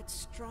if I'd get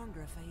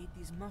stronger if I ate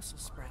these muscle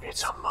sprouts.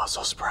 It's a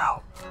muscle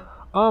sprout.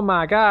 Oh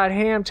my god,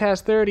 ham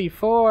test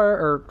 34,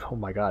 or oh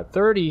my god,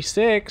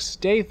 36,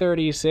 day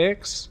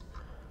 36.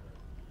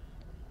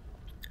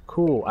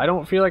 Cool, I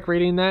don't feel like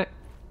reading that.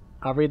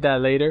 I'll read that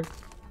later.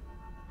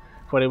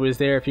 But it was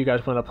there if you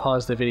guys want to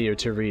pause the video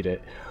to read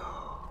it.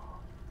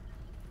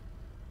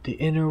 The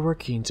inner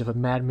workings of a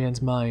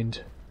madman's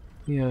mind.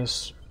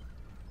 Yes.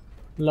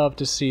 Love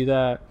to see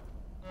that.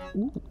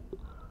 Ooh.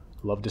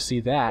 Love to see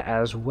that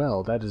as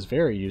well. That is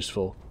very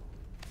useful.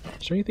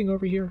 Is there anything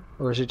over here?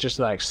 Or is it just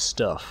like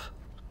stuff?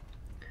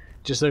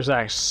 Just looks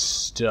like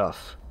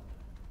stuff.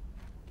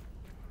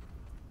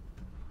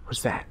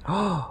 What's that?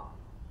 Oh!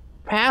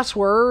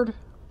 Password!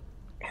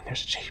 And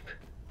there's a Jeep.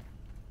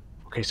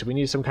 Okay, so we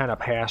need some kind of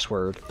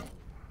password.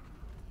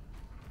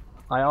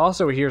 I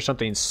also hear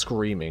something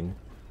screaming,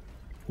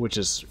 which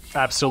is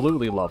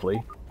absolutely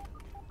lovely.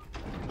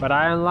 But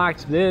I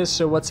unlocked this,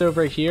 so what's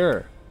over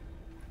here?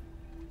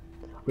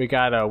 We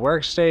got a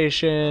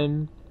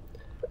workstation.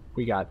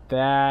 We got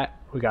that.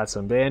 We got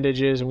some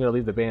bandages. I'm gonna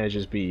leave the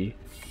bandages be.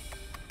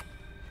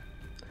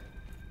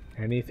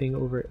 Anything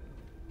over?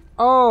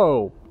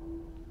 Oh!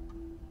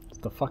 It's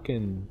the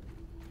fucking...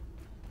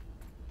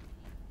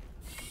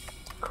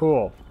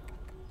 Cool.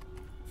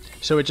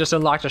 So it just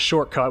unlocked a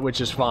shortcut, which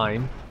is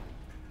fine.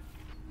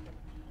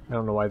 I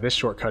don't know why this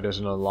shortcut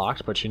isn't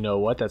unlocked, but you know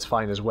what? That's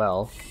fine as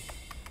well.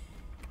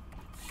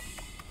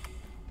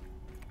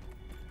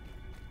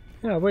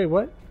 Yeah, wait,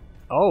 what?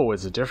 Oh,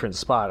 it's a different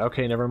spot.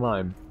 Okay, never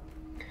mind.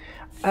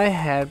 I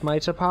had my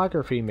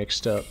topography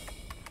mixed up.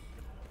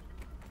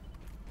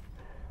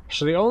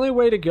 So the only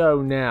way to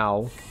go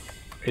now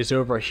is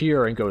over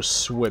here and go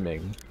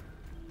swimming.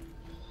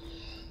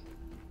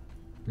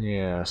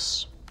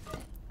 Yes.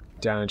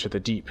 Down into the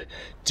deep,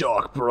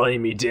 dark,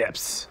 briny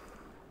depths.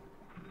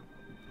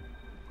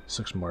 This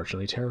looks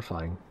marginally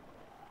terrifying.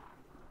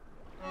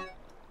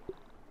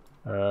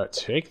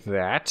 Take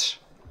that.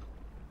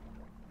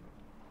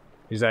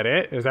 Is that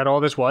it? Is that all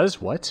this was?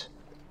 What?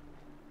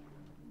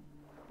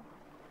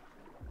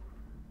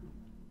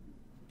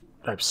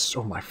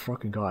 Oh my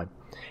fucking god.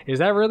 Is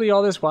that really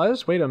all this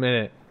was? Wait a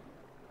minute.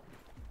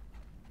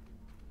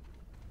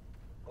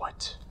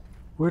 What?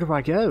 Where do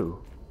I go?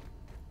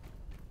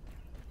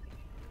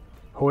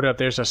 Hold up,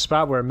 there's a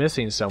spot we're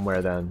missing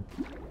somewhere then.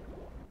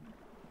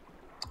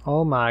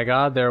 Oh my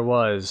god, there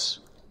was.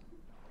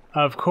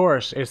 Of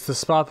course, it's the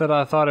spot that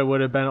I thought it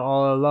would have been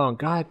all along.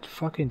 God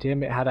fucking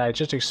damn it, had I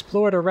just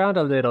explored around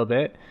a little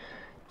bit,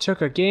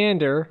 took a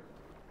gander,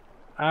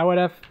 I would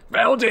have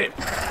found it!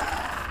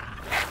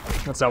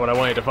 That's not what I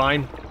wanted to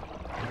find.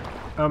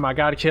 Oh my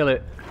god, kill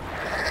it.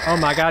 Oh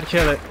my god,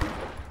 kill it.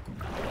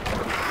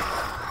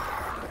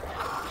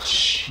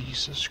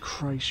 Jesus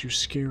Christ, you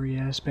scary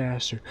ass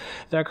bastard.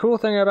 The cool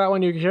thing about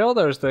when you kill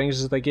those things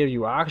is they give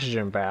you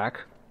oxygen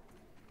back,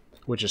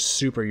 which is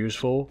super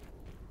useful.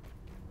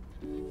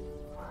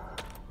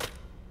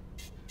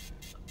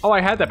 Oh, I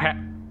had the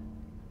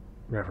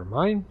Never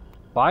mind.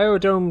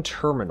 Biodome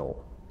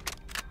Terminal.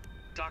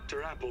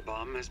 Dr.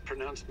 Applebaum has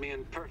pronounced me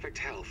in perfect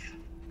health.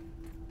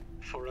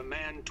 For a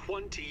man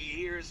 20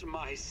 years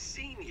my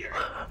senior.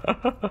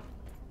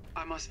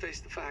 I must face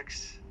the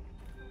facts.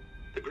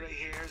 The gray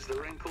hairs, the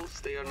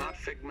wrinkles, they are not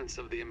figments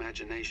of the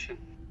imagination.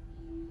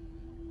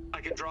 I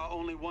can draw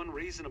only one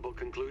reasonable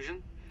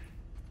conclusion.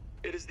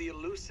 It is the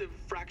elusive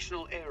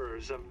fractional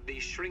errors of the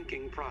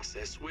shrinking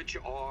process which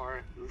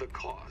are the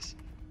cause.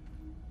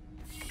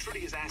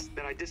 Trudy has asked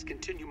that I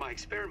discontinue my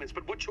experiments,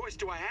 but what choice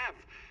do I have?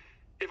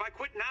 If I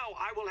quit now,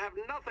 I will have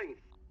nothing.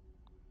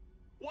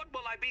 What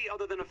will I be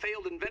other than a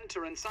failed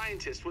inventor and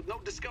scientist with no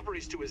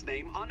discoveries to his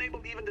name,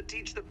 unable even to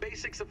teach the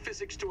basics of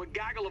physics to a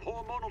gaggle of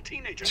hormonal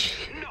teenagers?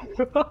 No!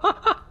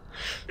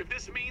 If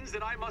this means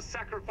that I must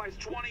sacrifice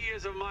 20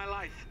 years of my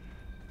life,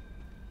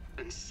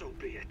 then so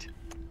be it.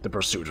 The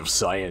pursuit of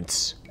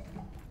science.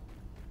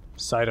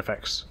 Side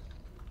effects.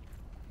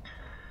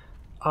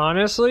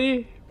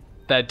 Honestly,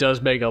 that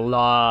does make a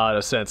lot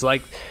of sense.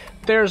 Like,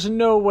 there's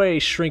no way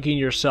shrinking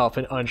yourself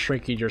and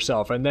unshrinking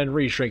yourself and then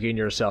reshrinking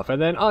yourself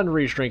and then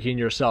unreshrinking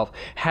yourself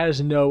has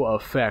no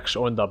effects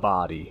on the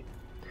body.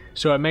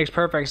 So it makes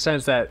perfect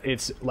sense that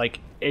it's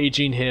like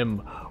aging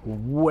him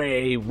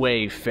way,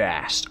 way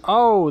fast.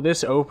 Oh,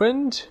 this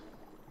opened?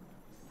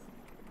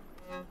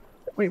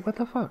 Wait, what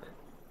the fuck?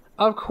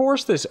 Of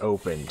course this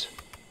opened.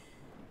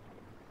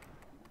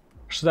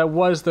 So that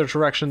was the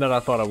direction that I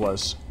thought it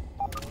was.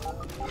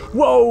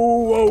 Whoa,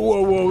 whoa,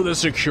 whoa, whoa, the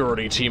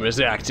security team is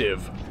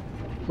active.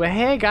 Well,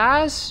 hey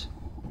guys.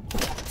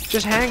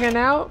 Just hanging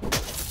out.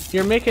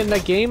 You're making the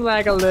game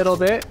lag a little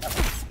bit.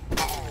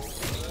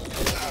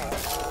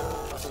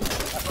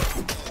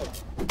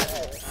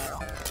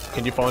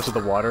 Can you fall into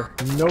the water?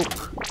 Nope.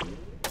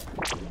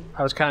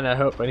 I was kind of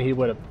hoping he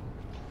would have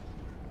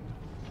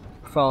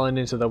fallen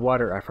into the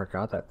water. I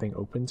forgot that thing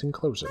opens and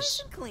closes.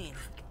 Nice and clean.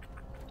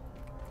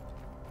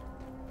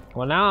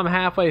 Well, now I'm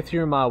halfway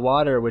through my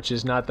water, which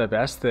is not the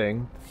best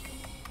thing.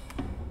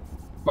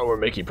 But we're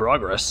making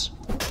progress.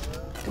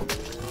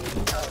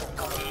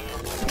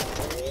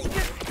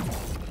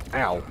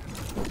 Ow.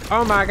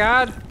 Oh my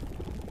god!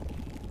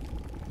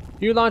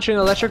 You launching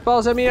electric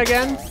balls at me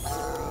again?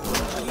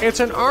 It's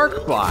an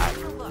arc bot.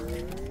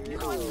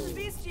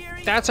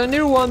 That's a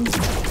new one.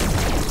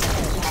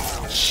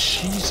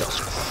 Jesus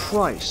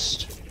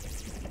Christ.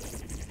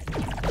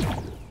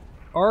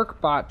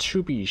 Arc bot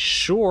to be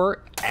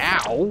sure.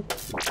 Ow.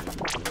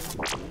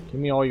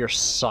 Give me all your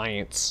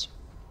science.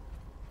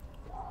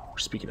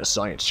 Speaking of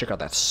science, check out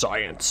that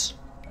science.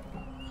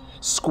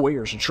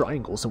 Squares and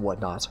triangles and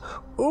whatnot.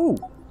 Ooh.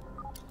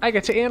 I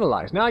get to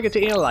analyze. Now I get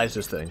to analyze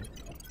this thing.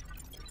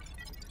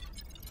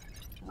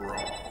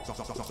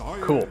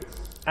 Cool.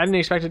 I didn't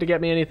expect it to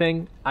get me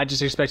anything. I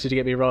just expected to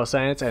get me raw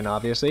science, and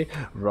obviously,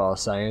 raw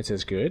science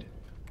is good.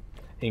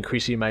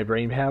 Increasing my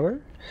brain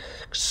power.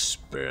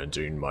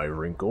 Expanding my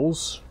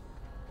wrinkles.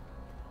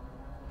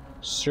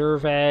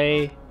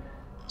 Survey.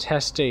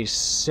 Test day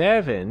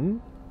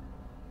 7.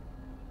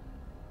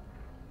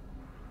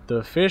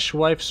 The fish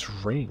wife's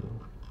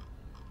ring.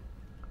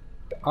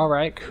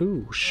 Alright,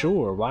 cool.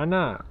 Sure, why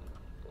not?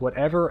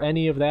 Whatever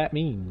any of that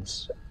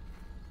means.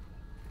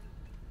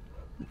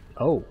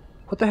 Oh,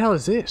 what the hell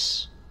is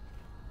this?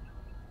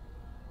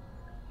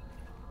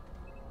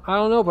 I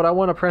don't know, but I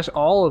want to press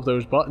all of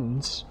those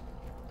buttons.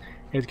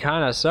 It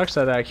kind of sucks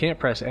that I can't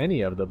press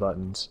any of the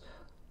buttons.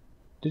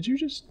 Did you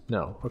just...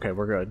 No. Okay,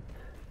 we're good.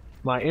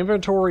 My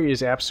inventory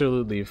is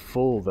absolutely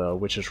full, though,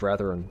 which is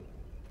rather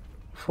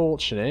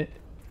unfortunate.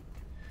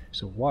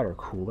 It's a water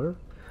cooler.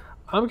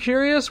 I'm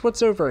curious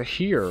what's over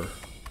here.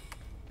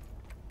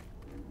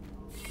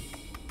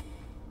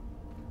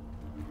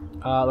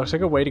 Looks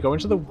like a way to go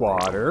into the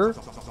water.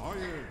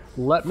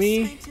 Let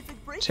me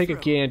take a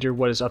gander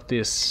what is up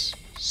this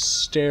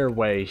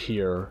stairway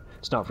here.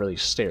 It's not really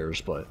stairs,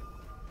 but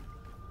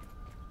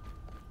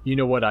you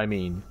know what I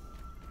mean.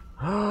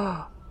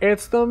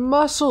 It's the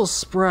mussel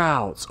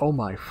sprouts! Oh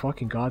my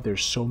fucking god,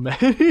 there's so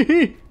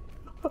many!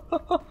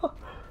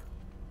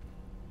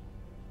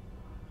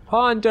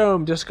 Pond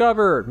dome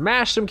discovered!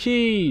 Mash some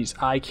keys!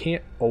 I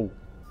can't... Oh.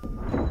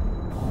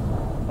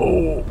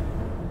 Oh!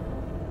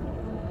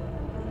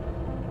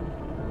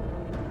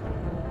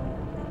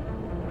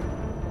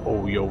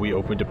 Oh, yo, we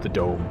opened up the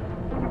dome.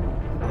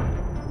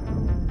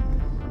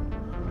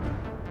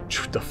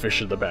 The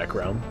fish in the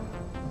background.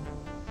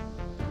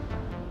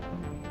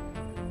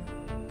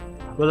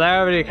 Well, I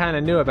already kind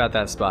of knew about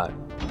that spot.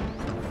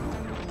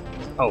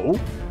 Oh.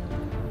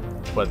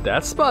 But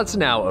that spot's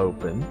now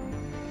open.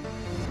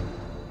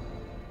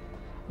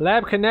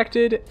 Lab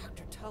connected.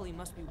 Dr. Tully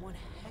must be one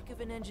heck of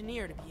an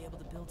engineer to be able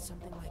to build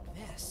something like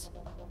this.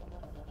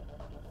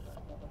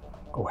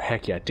 Oh,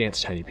 heck yeah.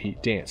 Dance, Tiny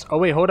Pete. Dance. Oh,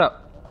 wait, hold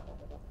up.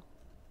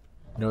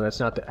 No,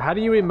 that's not the... How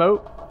do you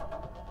emote?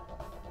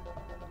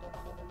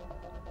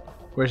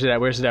 Where's it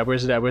at? Where's it at?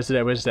 Where's it at? Where's it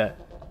at? Where's that?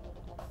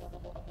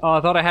 Oh,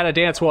 I thought I had a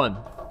dance one.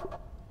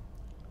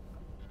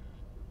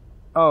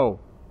 Oh.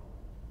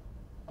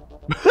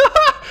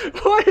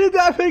 Why did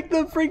that make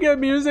the freaking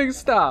music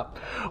stop?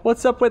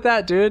 What's up with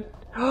that, dude?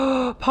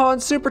 Pawn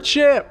Super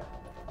Chip!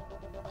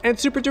 And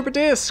Super Duper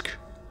Disc!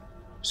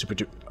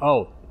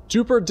 Oh.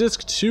 Duper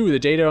Disc 2. The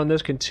data on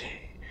this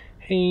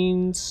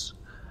contains...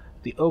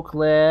 The Oak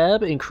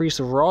Lab increased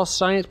the raw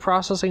science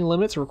processing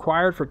limits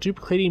required for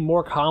duplicating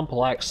more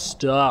complex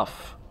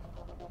stuff.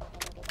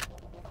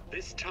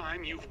 This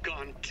time you've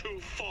gone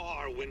too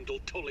far, Wendell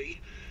Tully.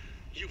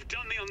 You've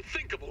done the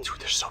unthinkable. Dude,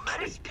 there's so many.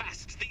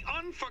 Trespassed the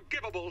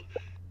unforgivable.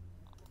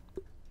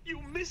 You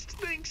missed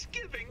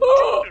Thanksgiving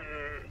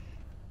dinner.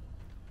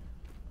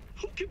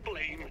 Who can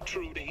blame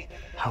Trudy?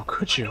 How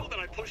could you? I know that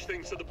I pushed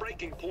things to the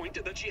breaking point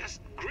and that she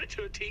has grit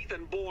her teeth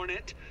and borne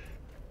it.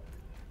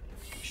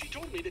 She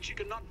told me that she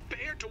could not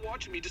bear to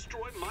watch me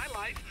destroy my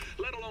life,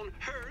 let alone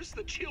hers,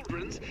 the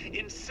children's,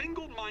 in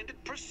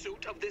single-minded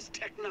pursuit of this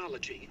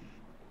technology.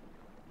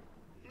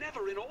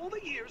 Never in all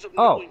the years of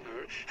knowing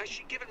her has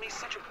she given me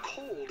such a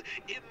cold,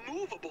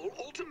 immovable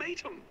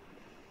ultimatum.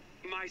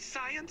 My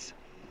science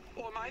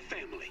or my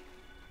family.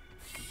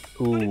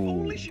 Ooh. But if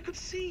only she could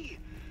see.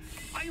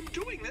 I am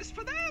doing this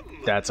for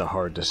them. That's a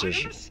hard I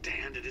decision.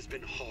 understand it has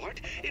been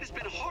hard. It has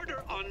been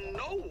harder on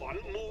no one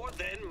more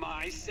than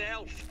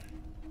myself.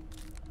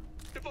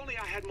 If only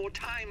I had more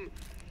time.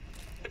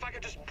 If I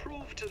could just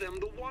prove to them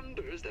the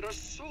wonders that are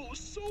so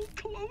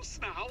close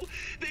now,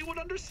 they would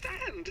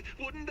understand,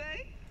 wouldn't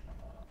they?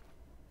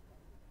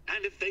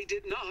 And if they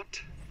did not,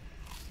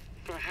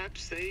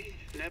 Perhaps they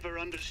never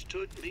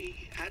understood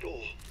me at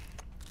all.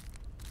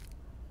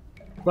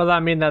 Well, I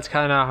mean, that's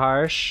kind of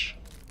harsh.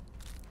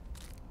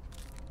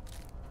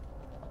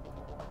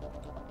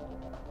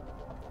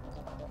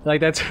 Like,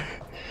 that's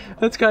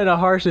that's kind of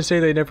harsh to say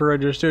they never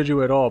understood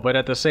you at all, but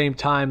at the same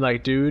time,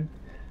 like, dude,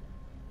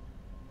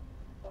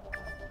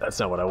 that's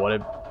not what I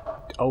wanted.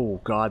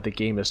 Oh god, the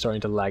game is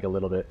starting to lag a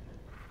little bit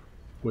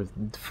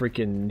with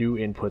freaking new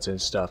inputs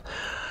and stuff.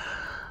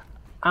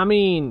 I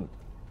mean,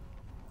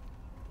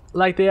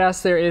 like,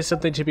 yes, there is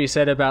something to be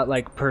said about,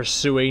 like,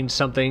 pursuing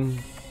something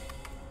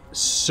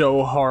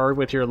so hard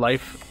with your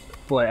life,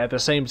 but at the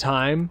same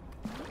time,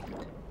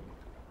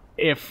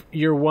 if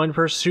your one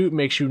pursuit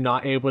makes you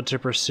not able to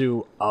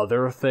pursue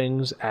other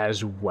things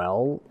as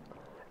well,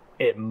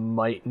 it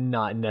might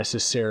not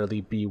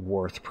necessarily be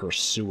worth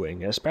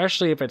pursuing,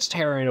 especially if it's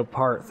tearing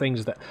apart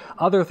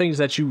other things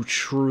that you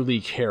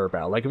truly care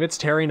about. Like, if it's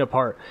tearing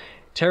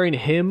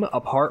him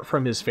apart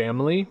from his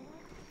family,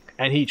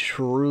 and he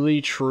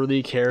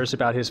truly cares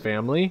about his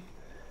family,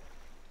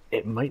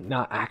 it might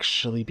not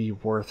actually be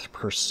worth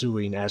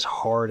pursuing as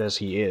hard as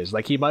he is.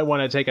 Like, he might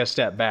want to take a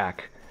step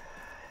back.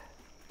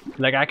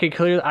 Like,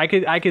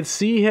 I could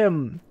see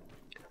him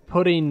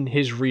putting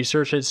his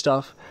research and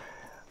stuff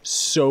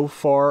so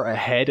far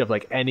ahead of,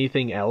 like,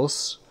 anything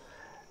else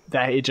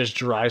that it just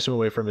drives him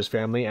away from his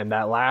family, and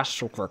that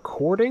last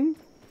recording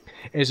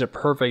is a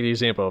perfect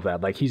example of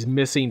that. Like, he's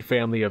missing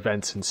family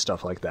events and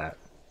stuff like that.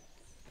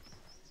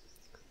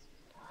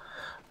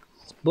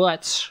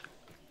 But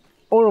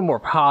on a more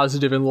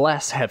positive and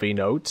less heavy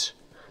note,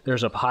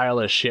 there's a pile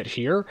of shit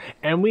here,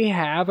 and we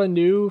have a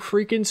new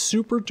freaking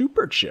super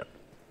duper chip.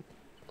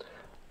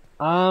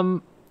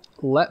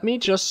 Let me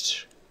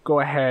just go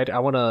ahead. I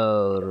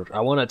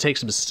wanna take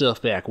some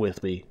stuff back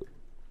with me.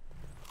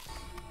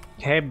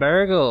 Hey,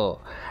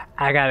 Burgle,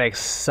 I got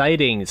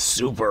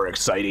super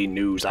exciting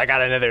news. I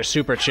got another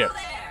super chip.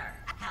 There.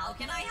 How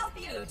can I help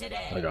you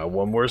today? I got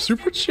one more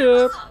super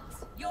chip.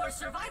 Your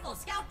survival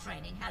scout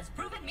training has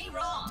proven me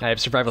wrong. I have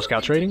survival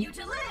scout training?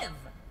 Continue to live.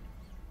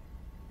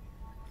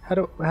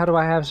 How do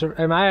I have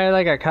am I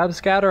like a Cub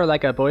Scout or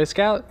like a Boy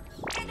Scout?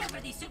 Hand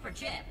over the super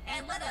chip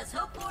and let us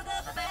hope for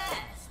the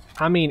best.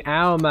 I mean,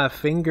 ow, my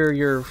finger,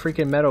 your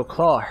freaking metal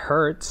claw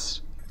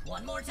hurts.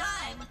 One more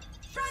time.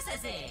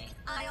 Processing.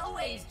 I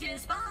always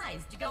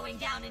despised going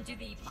down into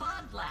the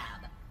pond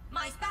lab.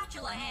 My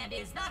spatula hand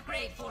is not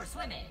great for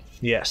swimming.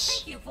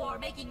 Yes. Thank you for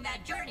making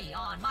that journey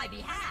on my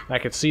behalf. I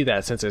could see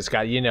that since it's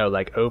got, you know,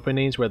 like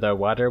openings where the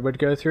water would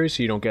go through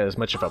so you don't get as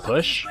much of a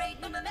push. All of these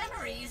great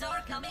memories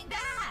are coming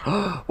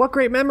back. What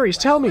great memories?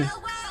 Tell me.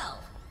 Well,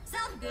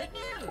 some good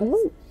news.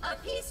 Ooh. A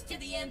piece to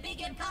the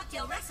ambiguous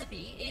cocktail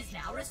recipe is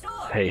now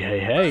restored.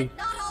 Hey. But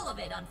not all of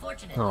it,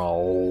 unfortunately.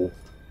 Oh.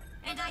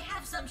 And I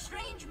have some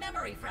strange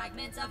memory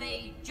fragments of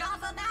a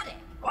Java-matic.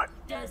 What?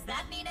 Does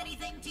that mean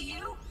anything to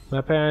you?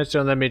 My parents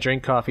don't let me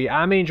drink coffee.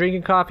 I mean,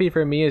 drinking coffee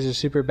for me is a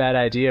super bad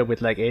idea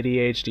with like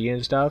ADHD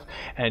and stuff,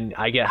 and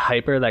I get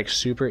hyper like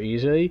super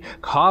easily.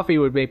 Coffee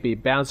would make me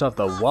bounce off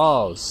the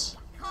walls.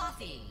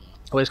 Coffee.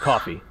 What is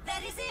coffee?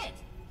 That is it.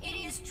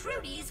 It is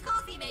Trudy's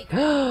coffee maker.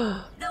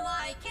 Though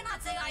I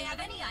cannot say I have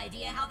any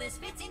idea how this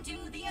fits into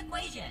the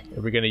equation.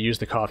 Are we gonna use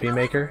the coffee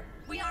maker?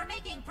 We are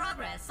making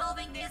progress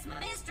solving this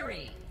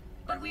mystery,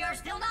 but we are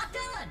still not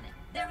done.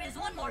 There is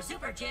one more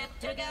super chip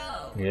to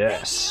go.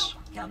 Yes.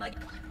 Thank you. Come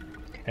again.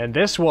 And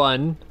this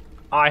one,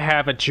 I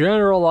have a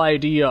general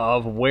idea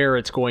of where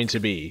it's going to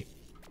be.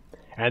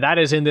 And that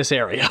is in this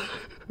area.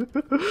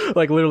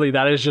 Like, literally,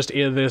 that is just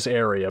in this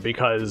area,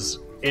 because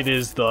it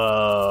is the...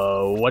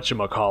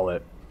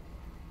 whatchamacallit.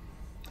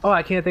 Oh,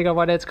 I can't think of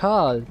what it's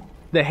called.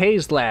 The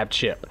Haze Lab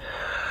chip.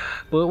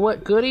 But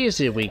what goodies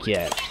did we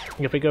get?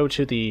 If we go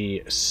to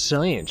the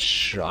science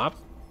shop,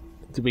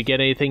 did we get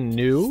anything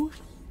new?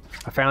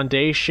 A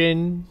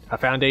foundation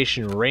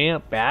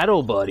ramp,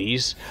 battle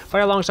buddies.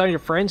 Fight alongside your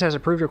friends has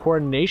improved your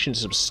coordination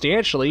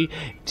substantially.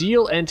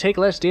 Deal and take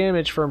less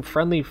damage from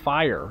friendly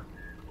fire.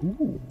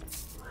 Ooh.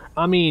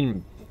 I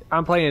mean,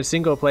 I'm playing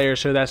single player,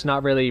 so that's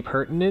not really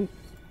pertinent.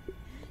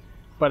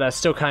 But I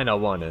still kind of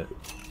want it.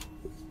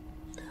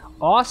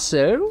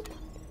 Also,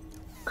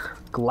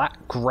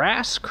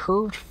 grass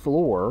curved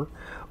floor.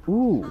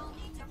 Ooh.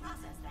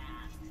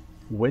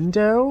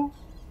 Window?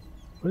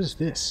 What is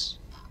this?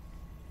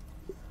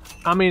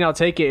 I mean, I'll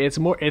take it. It's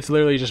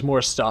literally just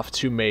more stuff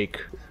to make,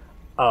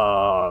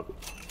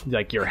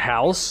 like your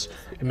house,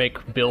 and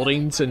make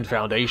buildings and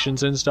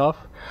foundations and stuff.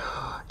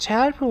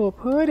 Tadpole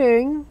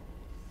pudding.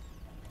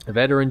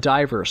 Veteran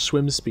diver,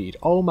 swim speed.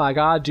 Oh my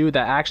god, dude,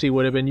 that actually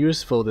would have been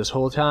useful this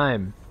whole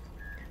time.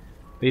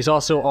 These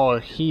also all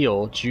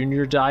heal.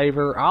 Junior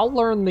diver. I'll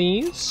learn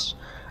these.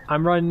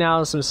 I'm running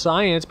out of some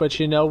science,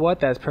 but you know what?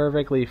 That's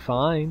perfectly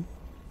fine.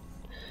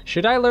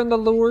 Should I learn the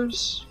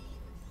lures?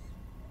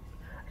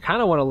 I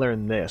kind of want to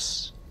learn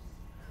this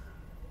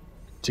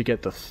to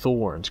get the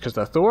thorns, because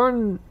the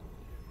thorn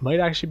might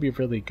actually be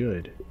really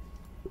good.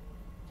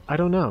 I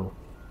don't know.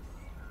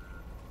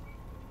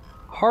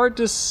 Hard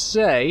to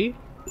say.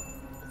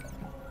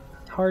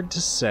 Hard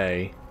to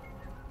say.